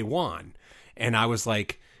Ube Juan. And I was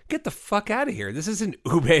like, get the fuck out of here. This is an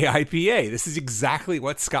Ube IPA. This is exactly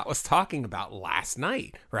what Scott was talking about last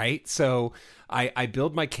night, right? So I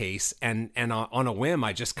build my case and on a whim,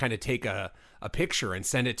 I just kind of take a picture and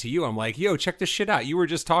send it to you. I'm like, yo, check this shit out. You were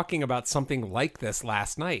just talking about something like this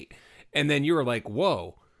last night. And then you were like,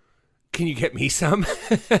 whoa. Can you get me some?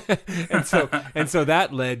 and so that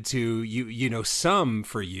led to some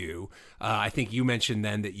for you. I think you mentioned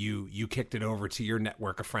then that you kicked it over to your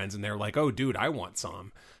network of friends, and they're like, "Oh, dude, I want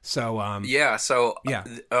some." So so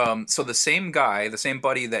the same guy, the same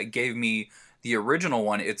buddy that gave me the original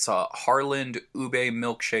one, it's a Harland Ube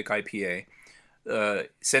Milkshake IPA.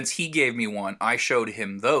 Since he gave me one, I showed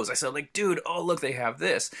him those. I said, like, dude, oh, look, they have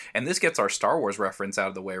this. And this gets our Star Wars reference out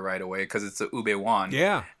of the way right away because it's the Ube-Wan.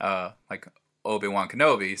 Yeah. Like Obi-Wan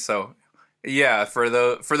Kenobi. So, yeah, for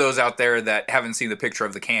those out there that haven't seen the picture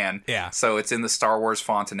of the can. Yeah. So it's in the Star Wars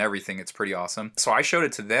font and everything. It's pretty awesome. So I showed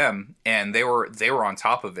it to them, and they were on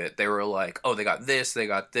top of it. They were like, oh, they got this, they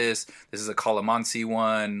got this. This is a Calamansi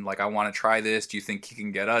one. Like, I want to try this. Do you think you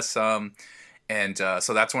can get us some? And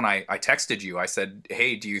so that's when I texted you. I said,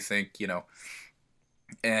 hey, do you think,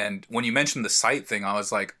 and when you mentioned the site thing, I was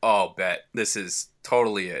like, oh, bet this is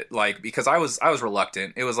totally it. Like, because I was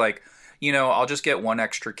reluctant. It was like, I'll just get one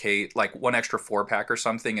extra 4-pack or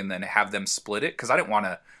something and then have them split it. Cause I didn't want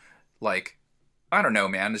to I don't know,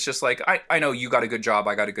 man. It's just like, I know you got a good job.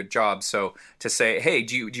 I got a good job. So to say, hey,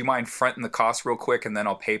 do you mind fronting the cost real quick? And then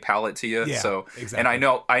I'll PayPal it to you. Yeah, so, exactly. And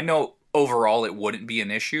I know overall it wouldn't be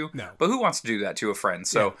an issue. No. But who wants to do that to a friend?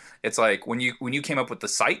 So It's like when you came up with the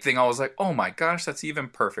site thing, I was like, oh my gosh, that's even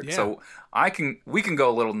perfect. Yeah. So we can go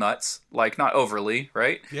a little nuts, like not overly,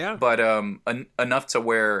 right? Yeah. But enough to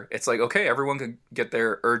where it's like, okay, everyone can get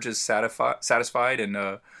their urges satisfied and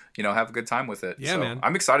have a good time with it. Yeah, so man.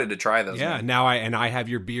 I'm excited to try those. Yeah. Man. Now I have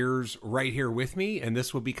your beers right here with me, and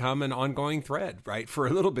this will become an ongoing thread, right? For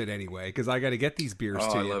a little bit anyway, because I got to get these beers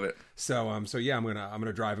to you. I love it. So yeah, I'm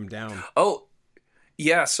gonna drive them down. Oh,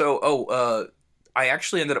 yeah. So I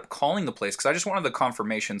actually ended up calling the place because I just wanted the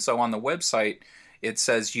confirmation. So on the website, it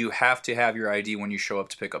says you have to have your ID when you show up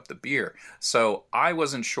to pick up the beer. So I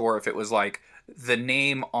wasn't sure if it was like the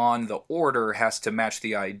name on the order has to match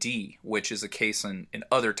the ID, which is a case in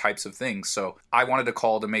other types of things. So I wanted to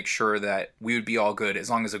call to make sure that we would be all good as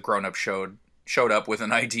long as a grown-up showed up with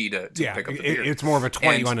an ID to pick up the beer. It's more of a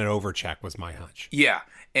 21 and over check was my hunch. Yeah.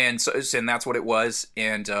 And that's what it was.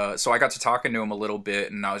 And so I got to talking to him a little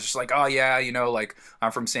bit, and I was just like, oh yeah, like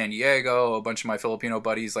I'm from San Diego. A bunch of my Filipino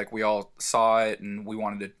buddies, like we all saw it and we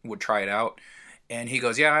would try it out. And he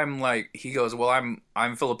goes, yeah, well,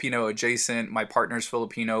 I'm Filipino adjacent. My partner's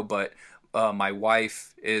Filipino, but my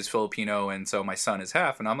wife is Filipino, and so my son is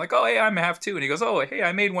half, and I'm like, oh, hey, I'm half too, and he goes, oh, hey,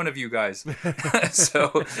 I made one of you guys.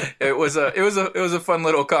 So it was a fun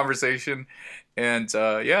little conversation, and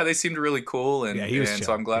yeah, they seemed really cool, and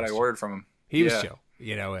so I'm glad I ordered from him. He was chill,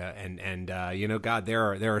 God,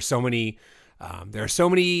 there are so many. There are so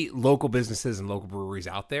many local businesses and local breweries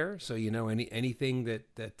out there. So, anything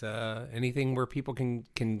anything where people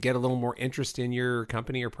can get a little more interest in your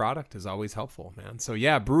company or product is always helpful, man. So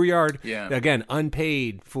yeah, Brewyard, again,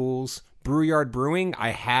 unpaid fools, Brewyard Brewing. I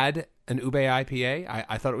had an Ube IPA.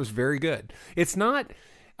 I thought it was very good. It's not,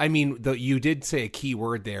 you did say a key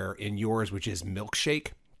word there in yours, which is milkshake.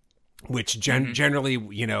 Which generally,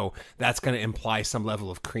 that's going to imply some level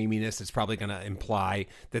of creaminess. It's probably going to imply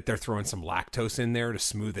that they're throwing some lactose in there to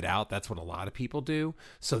smooth it out. That's what a lot of people do.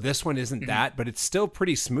 So this one isn't that, but it's still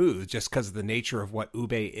pretty smooth just because of the nature of what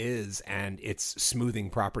ube is and its smoothing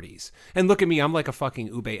properties. And look at me, I'm like a fucking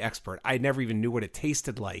ube expert. I never even knew what it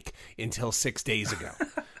tasted like until 6 days ago.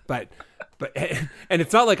 But and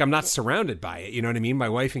it's not like I'm not surrounded by it. You know what I mean? My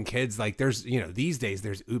wife and kids, like there's, these days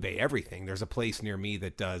there's ube everything. There's a place near me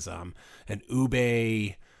that does an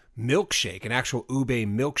ube milkshake, an actual ube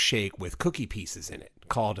milkshake with cookie pieces in it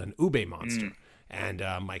called an ube monster. And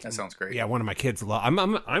that sounds great. Yeah, one of my kids I'm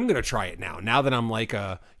going to try it now that I'm like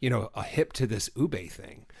a hip to this ube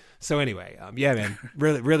thing. So anyway, yeah, man,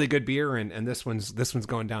 really, really good beer. And this one's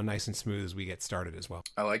going down nice and smooth as we get started as well.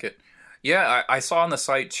 I like it. Yeah, I saw on the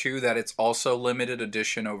site, too, that it's also limited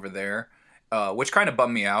edition over there, which kind of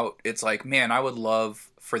bummed me out. It's like, man, I would love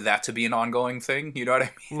for that to be an ongoing thing. You know what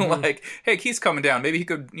I mean? Mm-hmm. Like, hey, Keith's coming down. Maybe he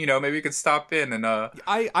could stop in and...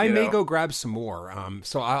 I may go grab some more.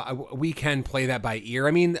 So we can play that by ear.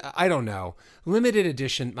 I don't know. Limited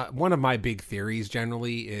edition, one of my big theories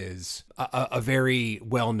generally is a very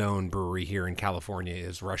well-known brewery here in California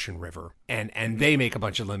is Russian River. And they make a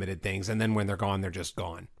bunch of limited things. And then when they're gone, they're just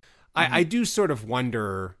gone. I do sort of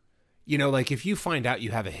wonder, like if you find out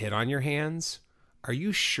you have a hit on your hands, are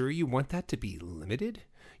you sure you want that to be limited?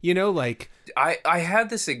 I had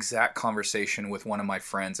this exact conversation with one of my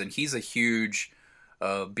friends, and he's a huge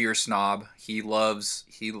beer snob. He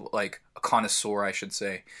like a connoisseur, I should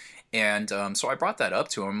say. And so I brought that up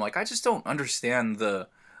to him. I'm like, I just don't understand the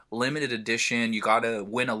limited edition. You got to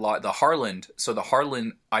win a lot. The Harland,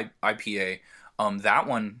 IPA, that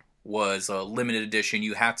one was a limited edition.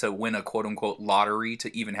 You had to win a quote-unquote lottery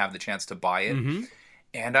to even have the chance to buy it. Mm-hmm.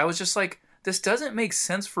 And I was just like, this doesn't make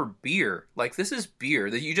sense for beer. Like, this is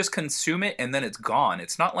beer that you just consume it and then it's gone.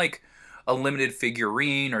 It's not like a limited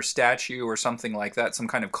figurine or statue or something like that, some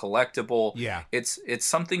kind of collectible. Yeah. It's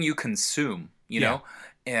something you consume, you know?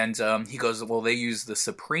 And he goes, well, they use the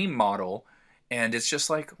Supreme model. And it's just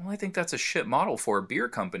like, well, I think that's a shit model for a beer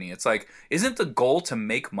company. It's like, isn't the goal to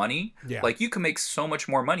make money? Yeah. Like, you can make so much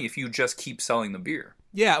more money if you just keep selling the beer.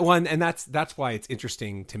 Yeah, well, and that's why it's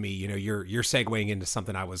interesting to me. You're segueing into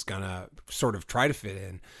something I was gonna sort of try to fit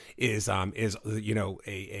in is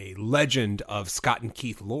a legend of Scott and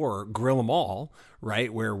Keith lore, Grill 'Em All,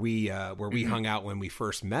 right? Where we hung out when we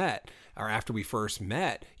first met, or after we first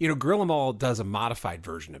met. Grill 'Em All does a modified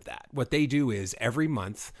version of that. What they do is every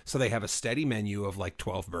month, so they have a steady menu of like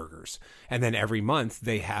 12 burgers, and then every month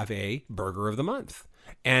they have a burger of the month.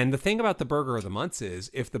 And the thing about the burger of the month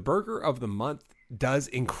is, if the burger of the month does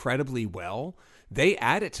incredibly well, they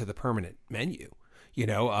add it to the permanent menu.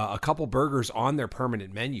 A couple burgers on their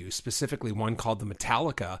permanent menu, specifically one called the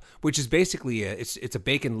Metallica, which is basically it's a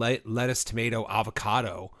bacon, lettuce, tomato,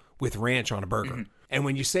 avocado with ranch on a burger. Mm-hmm. And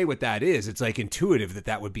when you say what that is, it's like intuitive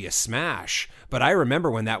that would be a smash. But I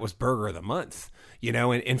remember when that was burger of the month. And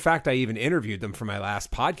in fact, I even interviewed them for my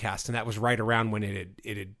last podcast, and that was right around when it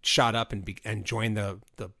had shot up and joined the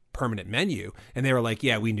permanent menu. And they were like,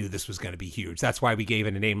 yeah, we knew this was going to be huge. That's why we gave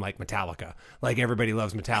it a name like Metallica. Like, everybody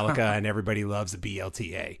loves Metallica and everybody loves the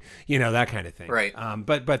BLTA, that kind of thing. Right.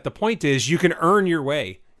 But the point is, you can earn your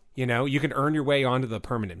way. You can earn your way onto the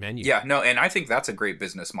permanent menu. Yeah, no, and I think that's a great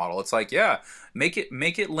business model. It's like, yeah, make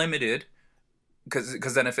it limited,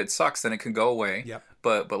 because then if it sucks, then it can go away. Yep.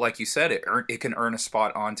 But like you said, it can earn a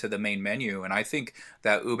spot onto the main menu. And I think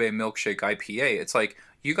that Ube Milkshake IPA, it's like,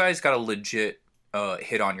 you guys got a legit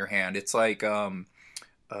hit on your hand. It's like oh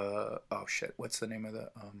shit, what's the name of the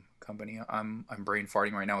company? I'm brain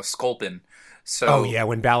farting right now. Sculpin. So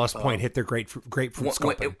when Ballast Point hit their grapefruit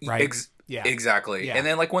Sculpin, right? Yeah, exactly. Yeah. And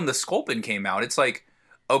then like when the Sculpin came out, it's like,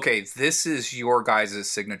 okay, this is your guys'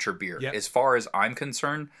 signature beer. Yep. As far as I'm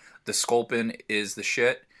concerned, the Sculpin is the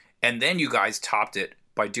shit. And then you guys topped it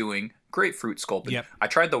by doing grapefruit sculpin. Yep. I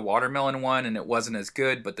tried the watermelon one and it wasn't as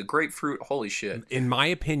good, but the grapefruit, holy shit. In my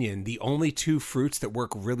opinion, the only two fruits that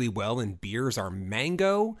work really well in beers are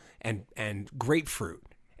mango and grapefruit.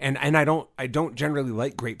 And I don't generally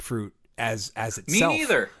like grapefruit as itself. Me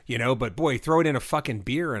neither. You know, but boy, throw it in a fucking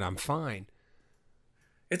beer and I'm fine.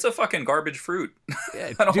 It's a fucking garbage fruit.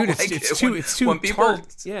 Yeah, I don't dude, like it's it. too When people,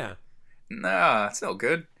 tart. Yeah. nah, it's no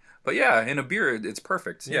good. But yeah, in a beer, it's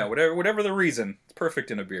perfect. Yeah, whatever the reason, it's perfect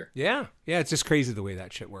in a beer. Yeah. Yeah, it's just crazy the way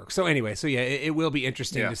that shit works. So anyway, it will be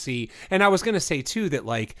interesting Yeah. to see. And I was going to say too that,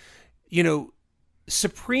 like, you know,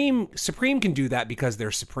 Supreme can do that because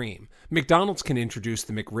they're Supreme. McDonald's can introduce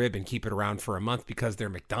the McRib and keep it around for a month because they're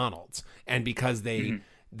McDonald's and because they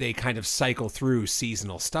kind of cycle through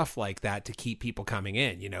seasonal stuff like that to keep people coming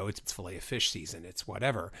in. You know, it's filet of fish season, it's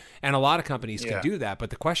whatever. And a lot of companies can do that. But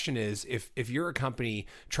the question is, if you're a company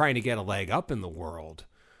trying to get a leg up in the world,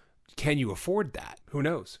 can you afford that? Who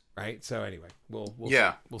knows, right? So anyway,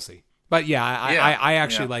 we'll see. But yeah, I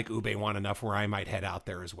actually like Ube Wan enough where I might head out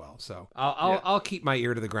there as well. So I'll keep my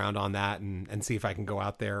ear to the ground on that and see if I can go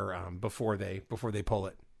out there before they pull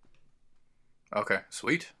it. Okay,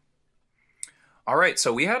 sweet. All right,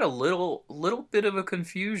 so we had a little bit of a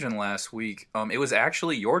confusion last week. It was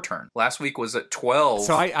actually your turn. Last week was at 12.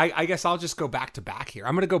 So I guess I'll just go back to back here.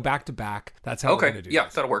 I'm going to go back to back. That's how we're going to do yeah,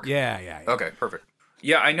 this. that'll work. Yeah. Okay, perfect.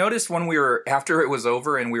 Yeah, I noticed when after it was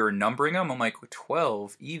over and we were numbering them, I'm like,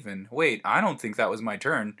 12 even. Wait, I don't think that was my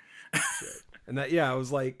turn. And that, I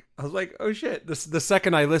was like, oh shit. The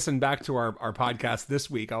second I listened back to our podcast this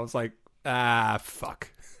week, I was like, fuck.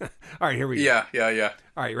 All right, here we go. Yeah.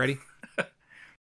 All right, ready?